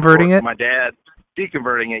 Deconverting it? My dad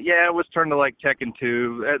deconverting it. Yeah, it was turned to like Tekken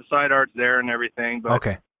 2. Had side arts there and everything, but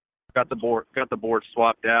okay. Got the board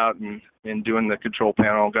swapped out and doing the control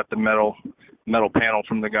panel. Got the metal panel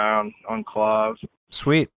from the guy on Claws.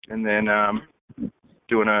 Sweet. And then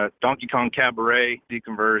doing a Donkey Kong Cabaret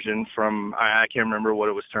deconversion from I can't remember what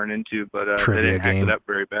it was turned into, but they didn't hack it up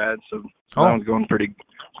very bad, so that one's going pretty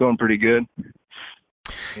good.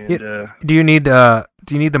 And, do you need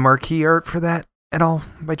the marquee art for that at all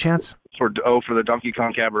by chance? For the Donkey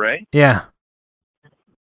Kong Cabaret? Yeah.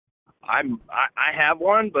 I have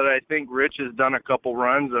one, but I think Rich has done a couple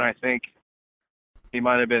runs, and I think he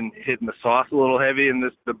might have been hitting the sauce a little heavy, and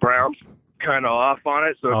the brown's kind of off on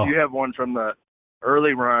it. So if you have one from the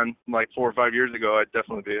early run, like 4 or 5 years ago, I'd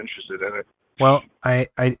definitely be interested in it. Well,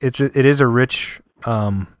 it is a Rich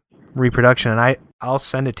reproduction, and I'll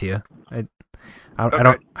send it to you. I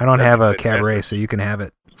don't have a Cabaret, so you can have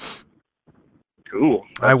it. Cool.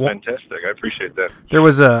 That's fantastic. I appreciate that. There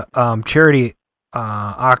was a charity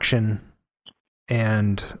auction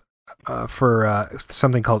and for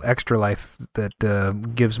something called Extra Life that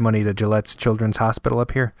gives money to Gillette's Children's Hospital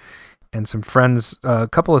up here. And some friends, a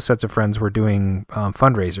couple of sets of friends were doing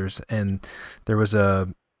fundraisers, and there was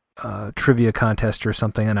a trivia contest or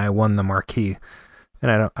something, and I won the marquee.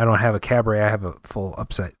 And I don't have a Cabaret, I have a full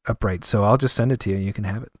upright, so I'll just send it to you and you can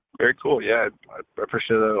have it. Very cool. Yeah, I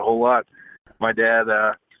appreciate it a whole lot. My dad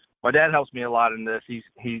helps me a lot in this.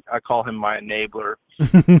 I call him my enabler.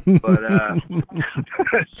 But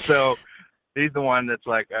so he's the one that's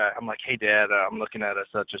like, I'm like, hey Dad, I'm looking at a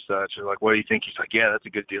such and such. I'm like, what do you think? He's like, yeah, that's a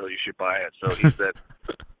good deal. You should buy it. So he's that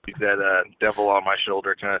devil on my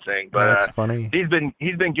shoulder kind of thing. But that's funny. He's been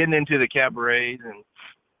getting into the cabarets, and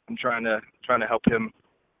I'm trying to help him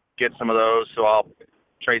get some of those. So I'll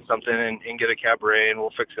trade something and get a cabaret, and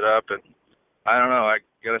we'll fix it up. And I don't know. I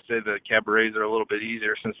gotta say the cabarets are a little bit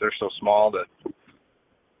easier since they're so small to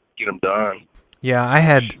get them done. Yeah,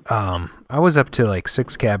 I was up to like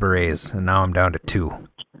 6 cabarets, and now I'm down to 2.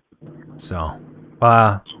 So,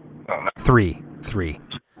 3.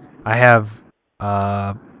 I have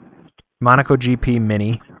Monaco GP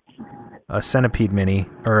Mini, a Centipede Mini,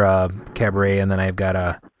 or a Cabaret, and then I've got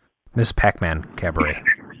a Miss Pac-Man Cabaret.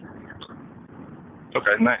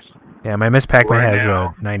 Okay, nice. Yeah, my Miss Pac-Man has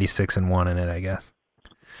a 96 and 1 in it, I guess.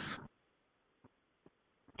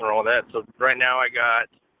 For all that, so right now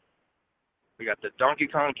we got the Donkey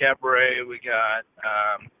Kong Cabaret, we got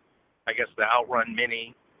I guess the Outrun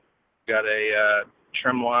Mini, got a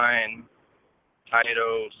Trimline,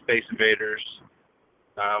 Taito Space Invaders.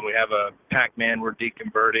 We have a Pac-Man we're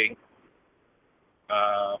deconverting.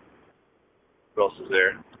 What else is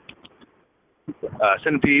there?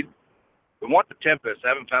 Centipede. We want the Tempest. I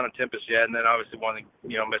haven't found a Tempest yet, and then obviously one,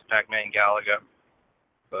 Miss Pac-Man Galaga.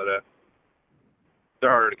 But they're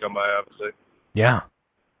harder to come by, obviously. Yeah.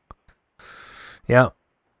 Yeah.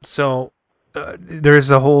 So there's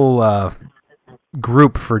a whole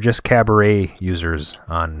group for just Cabaret users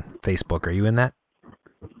on Facebook. Are you in that?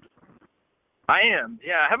 I am.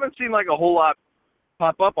 Yeah, I haven't seen like a whole lot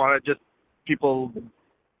pop up on it. Just people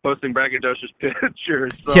posting braggadocious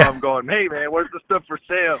pictures. So yeah. I'm going, hey man, where's the stuff for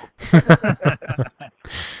sale?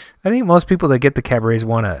 I think most people that get the Cabarets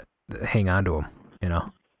want to hang on to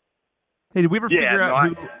them. Hey, did we ever figure out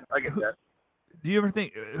who? I get that. Do you ever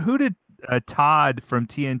think who did Todd from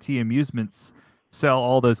TNT Amusements sell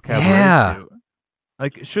all those Cabarets to?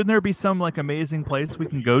 Like, shouldn't there be some like amazing place we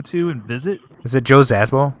can go to and visit? Is it Joe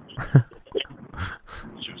Zasbo?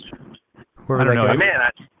 I don't know.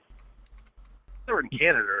 Man, they were in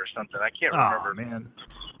Canada or something. I can't remember. Man,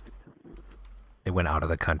 they went out of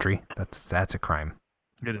the country. That's a crime.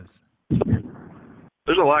 It is.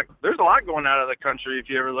 There's a lot going out of the country if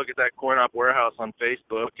you ever look at that Coin Op Warehouse on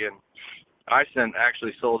Facebook. And I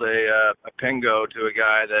actually sold a Pingo to a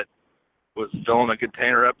guy that was filling a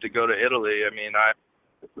container up to go to Italy. I mean, I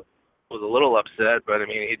was a little upset, but I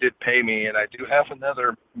mean, he did pay me, and I do have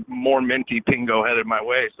another more minty Pingo headed my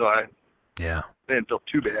way, so I didn't feel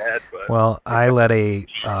too bad. But well, I let a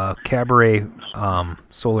Cabaret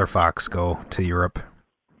Solar Fox go to Europe.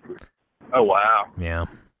 Oh wow! Yeah,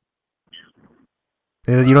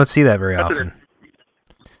 you don't see that very often.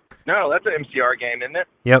 No, that's an MCR game, isn't it?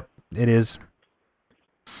 Yep, it is.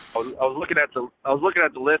 I was looking at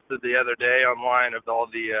the list the other day online of all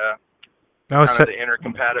the I was kind of the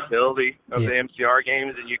intercompatibility of the MCR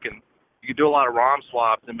games, and you can do a lot of ROM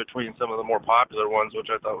swaps in between some of the more popular ones, which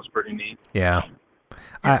I thought was pretty neat. Yeah.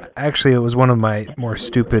 Actually, it was one of my more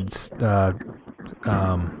stupid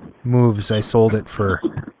moves. I sold it for,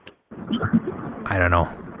 I don't know,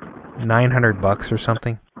 $900 or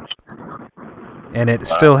something. And it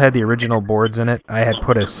still had the original boards in it. I had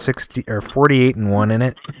put a 48-1 in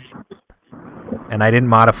it, and I didn't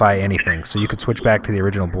modify anything, so you could switch back to the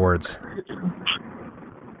original boards.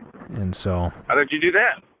 And so. How did you do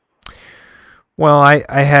that? Well, I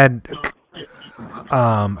had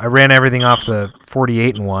I ran everything off the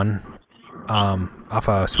 48-1, off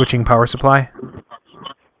a switching power supply.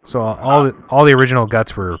 So all the original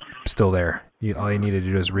guts were still there. All you needed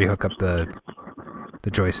to do is rehook up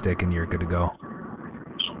the joystick, and you're good to go.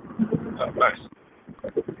 Oh, nice.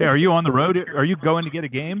 Hey, are you on the road? Are you going to get a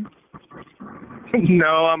game?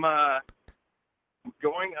 No, I'm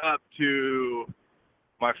going up to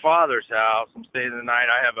my father's house. I'm staying the night.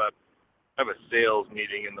 I have a sales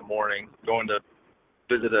meeting in the morning. Going to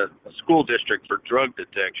visit a school district for drug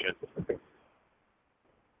detection.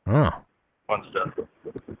 Oh. Fun stuff.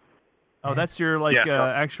 Oh, that's your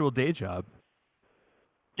actual day job.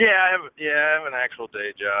 Yeah, I have an actual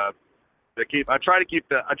day job. I try to keep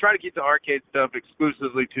the arcade stuff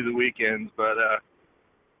exclusively to the weekends, but of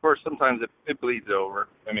course sometimes it bleeds over.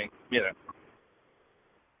 I mean, you know.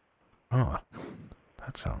 Oh,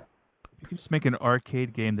 that's all. You can just make an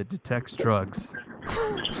arcade game that detects drugs.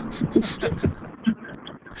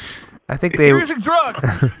 I think you're using drugs.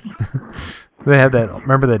 They had that.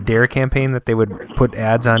 Remember the DARE campaign that they would put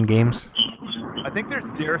ads on games? I think there's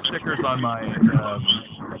DARE stickers on my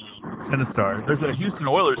Sinistar. There's a Houston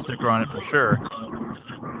Oilers sticker on it for sure.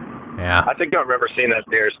 Yeah. I think I remember seeing that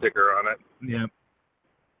DARE sticker on it. Yeah.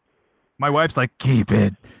 My wife's like, keep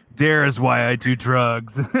it. DARE is why I do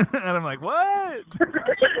drugs. And I'm like, what?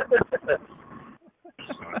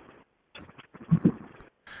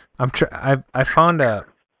 I found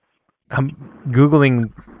I'm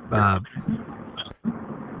Googling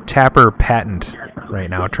Tapper patent right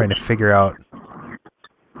now, trying to figure out.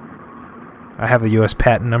 I have the U.S.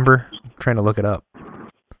 patent number. I'm trying to look it up.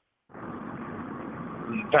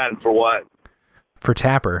 Patent for what? For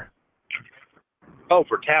Tapper. Oh,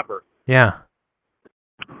 for Tapper. Yeah.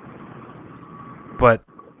 But.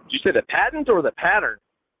 Did you say the patent or the pattern?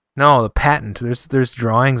 No, the patent. There's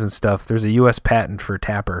drawings and stuff. There's a U.S. patent for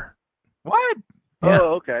Tapper. What? Yeah.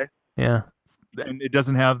 Oh, okay. Yeah. And it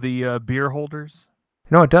doesn't have the beer holders?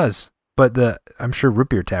 No, it does. But I'm sure Root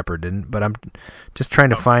Beer Tapper didn't. But I'm just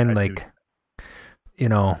trying to find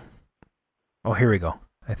Oh, here we go.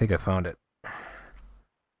 I think I found it.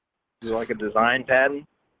 Is it like a design patent?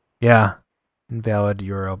 Yeah. Invalid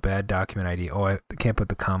URL, bad document ID. Oh, I can't put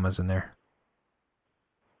the commas in there.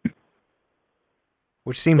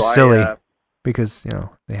 Which seems silly because,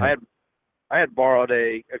 they have... I had borrowed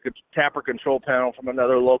a Tapper control panel from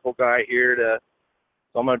another local guy here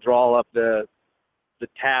so I'm going to draw up the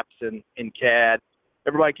taps in CAD.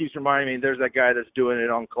 Everybody keeps reminding me there's that guy that's doing it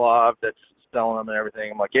on Clav that's selling them and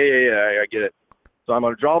everything. I'm like, yeah, I get it. So I'm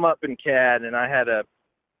going to draw them up in CAD, and I had a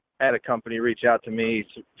company reach out to me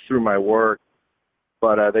through my work,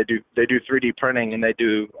 but they do 3D printing, and they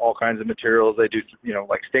do all kinds of materials. They do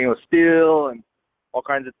like stainless steel and all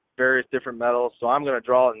kinds of various different metals. So I'm going to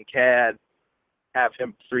draw it in CAD, have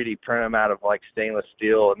him 3D print them out of like stainless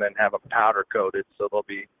steel, and then have them powder coated, so they'll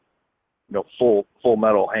be full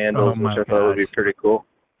metal handles, which I thought would be pretty cool.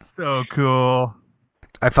 So cool.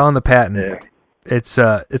 I found the patent. Yeah.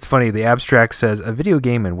 It's funny. The abstract says a video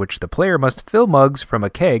game in which the player must fill mugs from a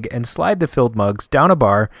keg and slide the filled mugs down a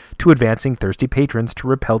bar to advancing thirsty patrons to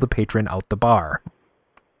repel the patron out the bar.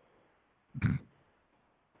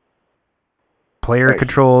 Player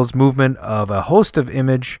controls movement of a host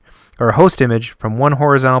image from one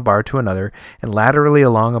horizontal bar to another and laterally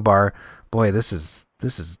along a bar. Boy, this is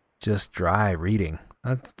just dry reading.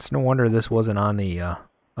 It's no wonder this wasn't on the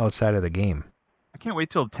outside of the game. I can't wait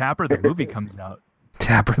till Tapper the movie comes out.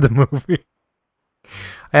 Tapper the movie.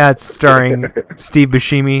 Yeah, it's starring Steve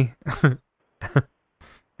Buscemi. I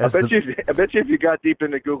bet you if you got deep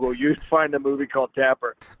into Google, you'd find a movie called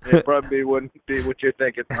Tapper. It probably wouldn't be what you're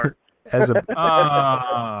thinking, Mark.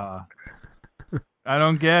 I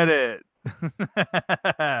don't get it.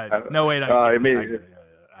 No, wait. I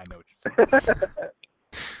know what you're saying.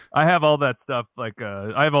 I have all that stuff.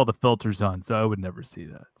 I have all the filters on, so I would never see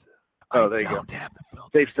that. Oh, there you go.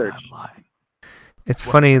 Safe search. It's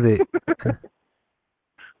funny that.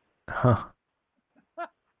 Huh.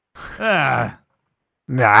 Ah,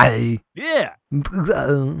 Aye. yeah.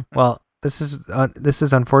 Well, this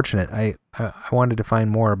is unfortunate. I wanted to find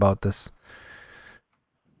more about this,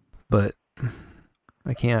 but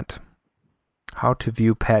I can't. How to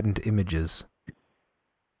view patent images.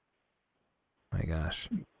 My gosh.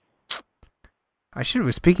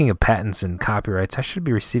 Speaking of patents and copyrights, I should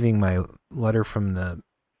be receiving my letter from the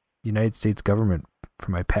United States government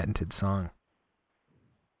for my patented song.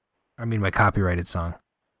 I mean, my copyrighted song.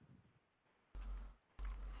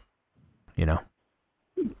 You know?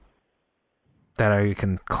 That I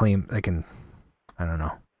can claim, I don't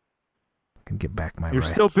know. I can get back my You're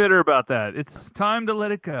rights. still bitter about that. It's time to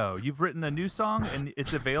let it go. You've written a new song and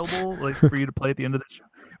it's available for you to play at the end of the show.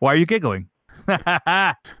 Why are you giggling?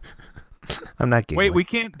 I'm not giggling.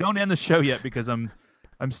 Wait, don't end the show yet because I'm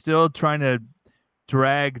still trying to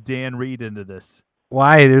drag Dan Reed into this.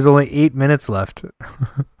 Why? There's only 8 minutes left.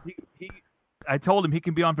 I told him he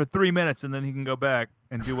can be on for 3 minutes and then he can go back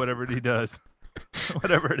and do whatever he does.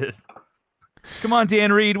 Whatever it is. Come on,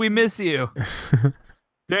 Dan Reed, we miss you.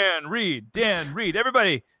 Dan Reed,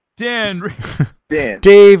 everybody, Dan Reed.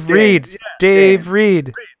 Dave Reed, Dave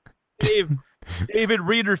Reed. David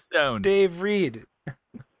Reederstone. Dave Reed.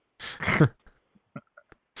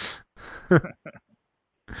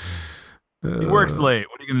 He works late.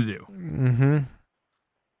 What are you gonna do? Mm-hmm.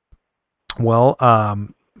 Well,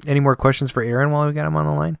 any more questions for Aaron while we got him on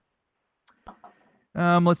the line?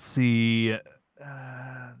 Let's see.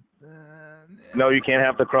 No, you can't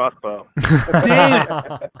have the crossbow. Damn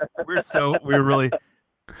it. We're really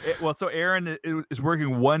well. So Aaron is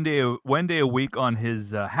working one day a week on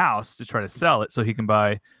his house to try to sell it, so he can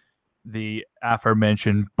buy the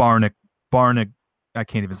aforementioned barn. I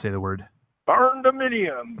can't even say the word.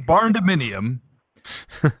 Barndominium.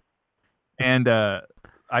 And I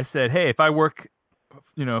said, hey, if I work,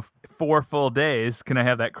 4 full days, can I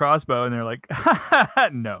have that crossbow? And they're like,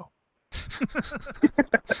 no.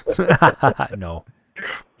 No.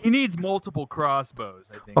 He needs multiple crossbows,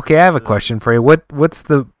 I think. Okay, I have a question for you. What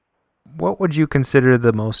would you consider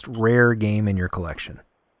the most rare game in your collection?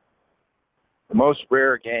 The most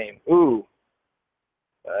rare game. Ooh.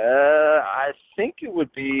 I think it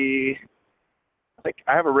would be. I think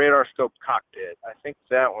I have a radar scope cockpit. I think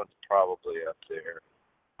that one's probably up there.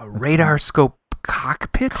 A radar scope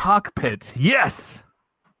cockpit? Cockpit. Yes.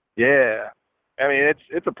 Yeah. I mean,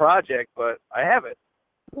 it's a project, but I have it.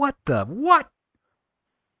 What?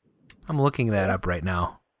 I'm looking that up right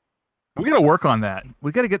now. We got to work on that.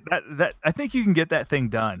 We got to get that. I think you can get that thing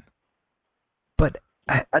done. But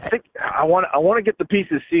I think I want to get the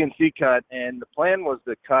pieces CNC cut, and the plan was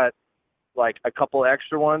to cut like a couple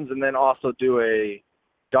extra ones, and then also do a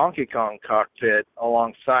Donkey Kong cockpit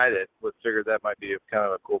alongside it. We figured that might be kind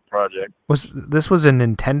of a cool project. This was a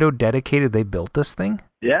Nintendo dedicated? They built this thing?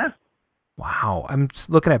 Yeah. Wow. I'm just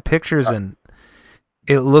looking at pictures and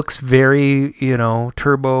it looks very,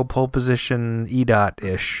 turbo pole position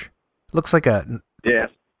EDOT-ish. Looks like a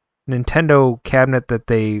Nintendo cabinet that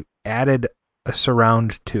they added a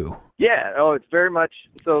surround to. Yeah. Oh, it's very much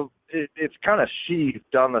so. It's kind of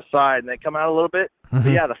sheathed on the side, and they come out a little bit. Mm-hmm.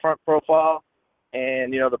 But yeah, the front profile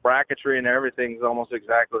and the bracketry and everything's almost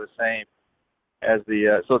exactly the same as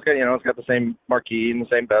the. So it's got it's got the same marquee and the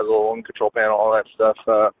same bezel and control panel, all that stuff.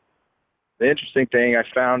 The interesting thing, I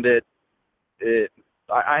found I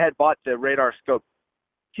had bought the radar scope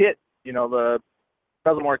kit, the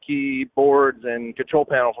bezel marquee boards and control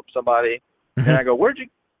panel from somebody, Mm-hmm. and I go, where'd you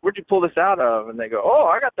pull this out of? And they go, oh,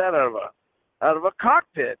 I got that out of a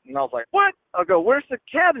cockpit. And I was like, what? I'll go, where's the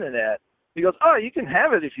cabinet at? He goes, oh, you can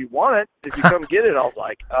have it if you want it. If you come get it. I was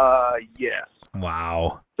like, yes.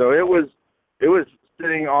 Wow. So it was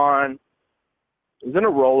sitting on. It was in a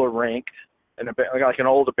roller rink. Like an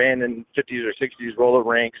old abandoned 50s or 60s roller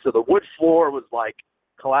rink. So the wood floor was like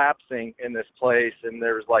collapsing in this place, and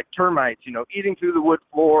there was like termites, eating through the wood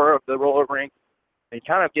floor of the roller rink, and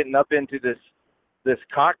kind of getting up into this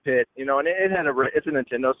cockpit, and it's a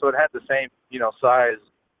Nintendo, so it had the same, size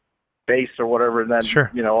base or whatever that,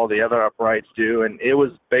 sure. All the other uprights do, and it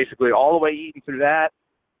was basically all the way eating through that,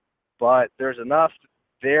 but there's enough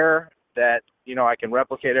there that I can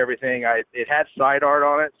replicate everything. It had side art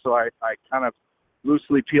on it, so I kind of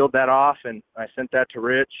loosely peeled that off, and I sent that to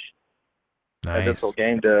Rich. Nice. At this little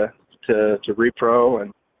game to repro,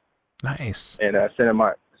 and nice. And sent him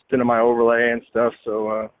my overlay and stuff.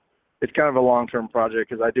 So it's kind of a long-term project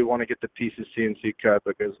because I do want to get the pieces CNC cut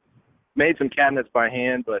because made some cabinets by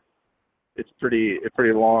hand, but it's pretty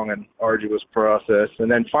long and arduous process. And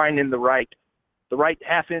then finding the right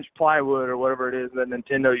half-inch plywood or whatever it is that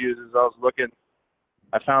Nintendo uses.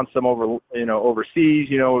 I found some overseas.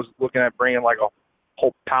 Was looking at bringing like a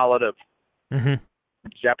whole pallet of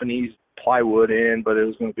Japanese plywood in, but it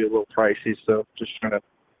was going to be a little pricey. So just trying to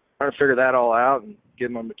figure that all out and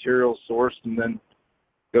get my materials sourced and then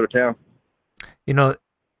go to town. You know,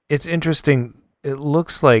 it's interesting. It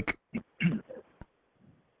looks like,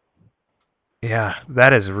 yeah,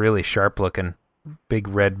 that is really sharp looking. Big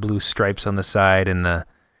red blue stripes on the side and the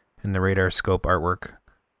radar scope artwork.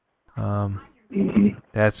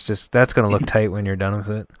 That's gonna look tight when you're done with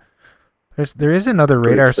it. There is another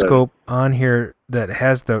radar scope on here that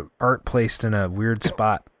has the art placed in a weird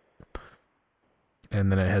spot,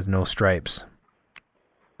 and then it has no stripes.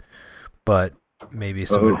 But maybe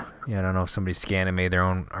somebody, I don't know if somebody scanned and made their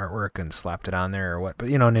own artwork and slapped it on there or what. But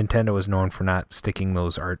you know, Nintendo was known for not sticking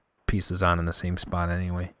those art pieces on in the same spot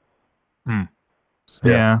anyway. So,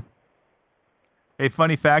 yeah. A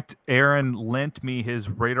funny fact, Aaron lent me his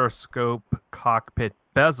radar scope cockpit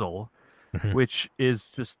bezel, which is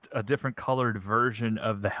just a different colored version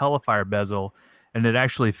of the Hellfire bezel, and it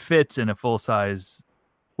actually fits in a full-size,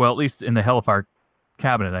 well, at least in the Hellfire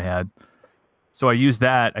cabinet I had. So I used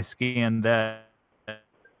that. I scanned that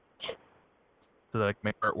so that I can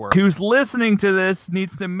make artwork. Who's listening to this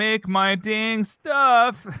needs to make my dang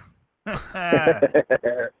stuff.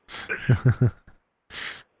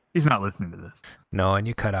 He's not listening to this. No, and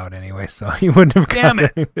you cut out anyway, so you wouldn't have. Damn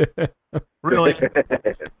it! Really?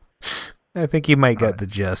 I think you might get the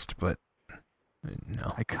gist, but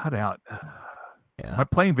no. I cut out. Yeah. Am I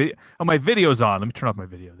playing video? Oh, my video's on. Let me turn off my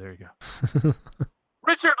video. There you go.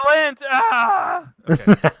 Richard Lint! Ah!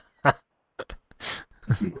 Okay.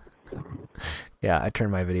 Yeah, I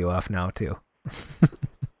turned my video off now, too.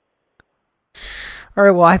 All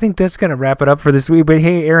right, well, I think that's gonna wrap it up for this week. But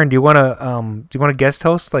hey, Aaron, do you want to guest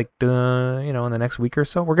host in the next week or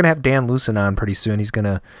so? We're gonna have Dan Lucen on pretty soon. He's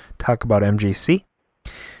gonna talk about MJC.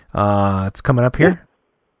 It's coming up here,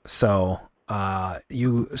 so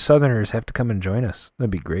you Southerners have to come and join us. That'd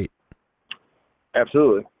be great.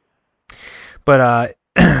 Absolutely. But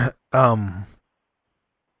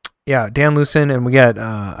yeah, Dan Lucen, and we got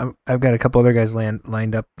I've got a couple other guys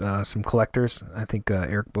lined up, some collectors. I think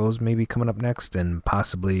Eric Bose may be coming up next, and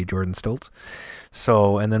possibly Jordan Stoltz.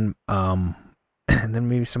 So, and then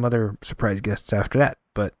maybe some other surprise guests after that.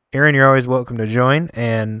 But Aaron, you're always welcome to join,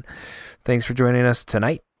 and thanks for joining us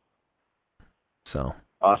tonight. So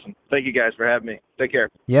awesome. Thank you guys for having me. Take care.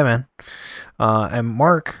 Yeah, man. And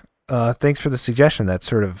Mark, thanks for the suggestion. That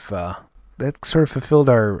sort of fulfilled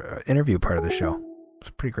our interview part of the show. It's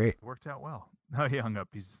pretty great. Worked out well. Oh, he hung up.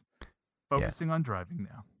 He's focusing on driving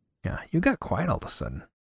now. Yeah, you got quiet all of a sudden.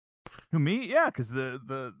 Who, me? Yeah, because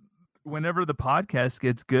the whenever the podcast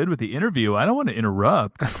gets good with the interview, I don't want to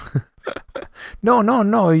interrupt.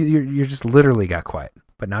 No. You just literally got quiet,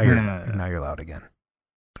 but now you're loud again.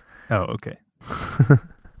 Oh, okay.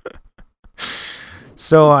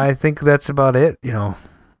 So I think that's about it. You know,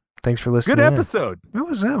 thanks for listening. Good episode.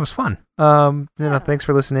 That was fun. Thanks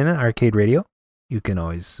for listening in Arcade Radio. You can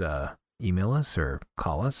always email us or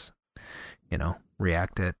call us,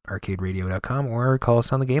 react@arcaderadio.com, or call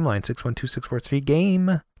us on the game line,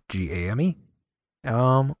 612-643-GAME, GAME.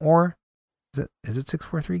 Or is it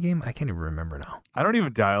 643-GAME? I can't even remember now. I don't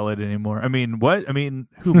even dial it anymore. I mean, what? I mean,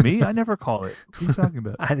 who, me? I never call it. What are you talking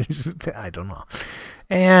about? I don't know.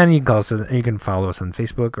 And you can follow us on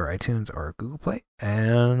Facebook or iTunes or Google Play.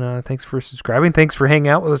 And thanks for subscribing. Thanks for hanging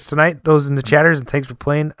out with us tonight, those in the chatters, and thanks for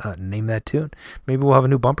playing Name That Tune. Maybe we'll have a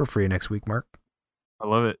new bumper for you next week, Mark. I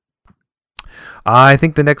love it. I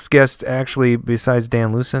think the next guest, actually, besides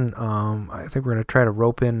Dan Lucen, I think we're going to try to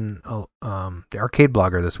rope in the Arcade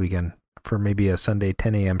Blogger this weekend for maybe a Sunday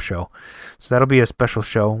 10 a.m. show. So that'll be a special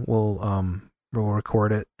show. We'll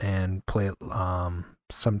record it and play it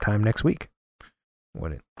sometime next week.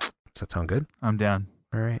 Does that sound good? I'm down.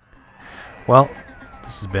 All right. Well,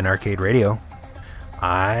 this has been Arcade Radio.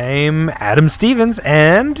 I'm Adam Stevens,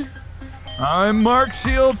 and I'm Mark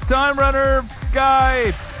Shields, Time Runner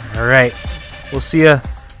guy. All right. We'll see you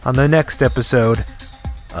on the next episode,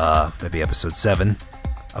 maybe episode 7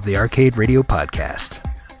 of the Arcade Radio podcast.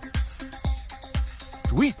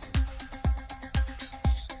 Sweet.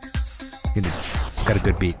 It's got a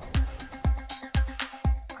good beat.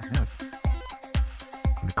 I know.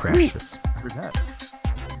 Let me crash this. Where's that?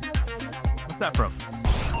 What's that from?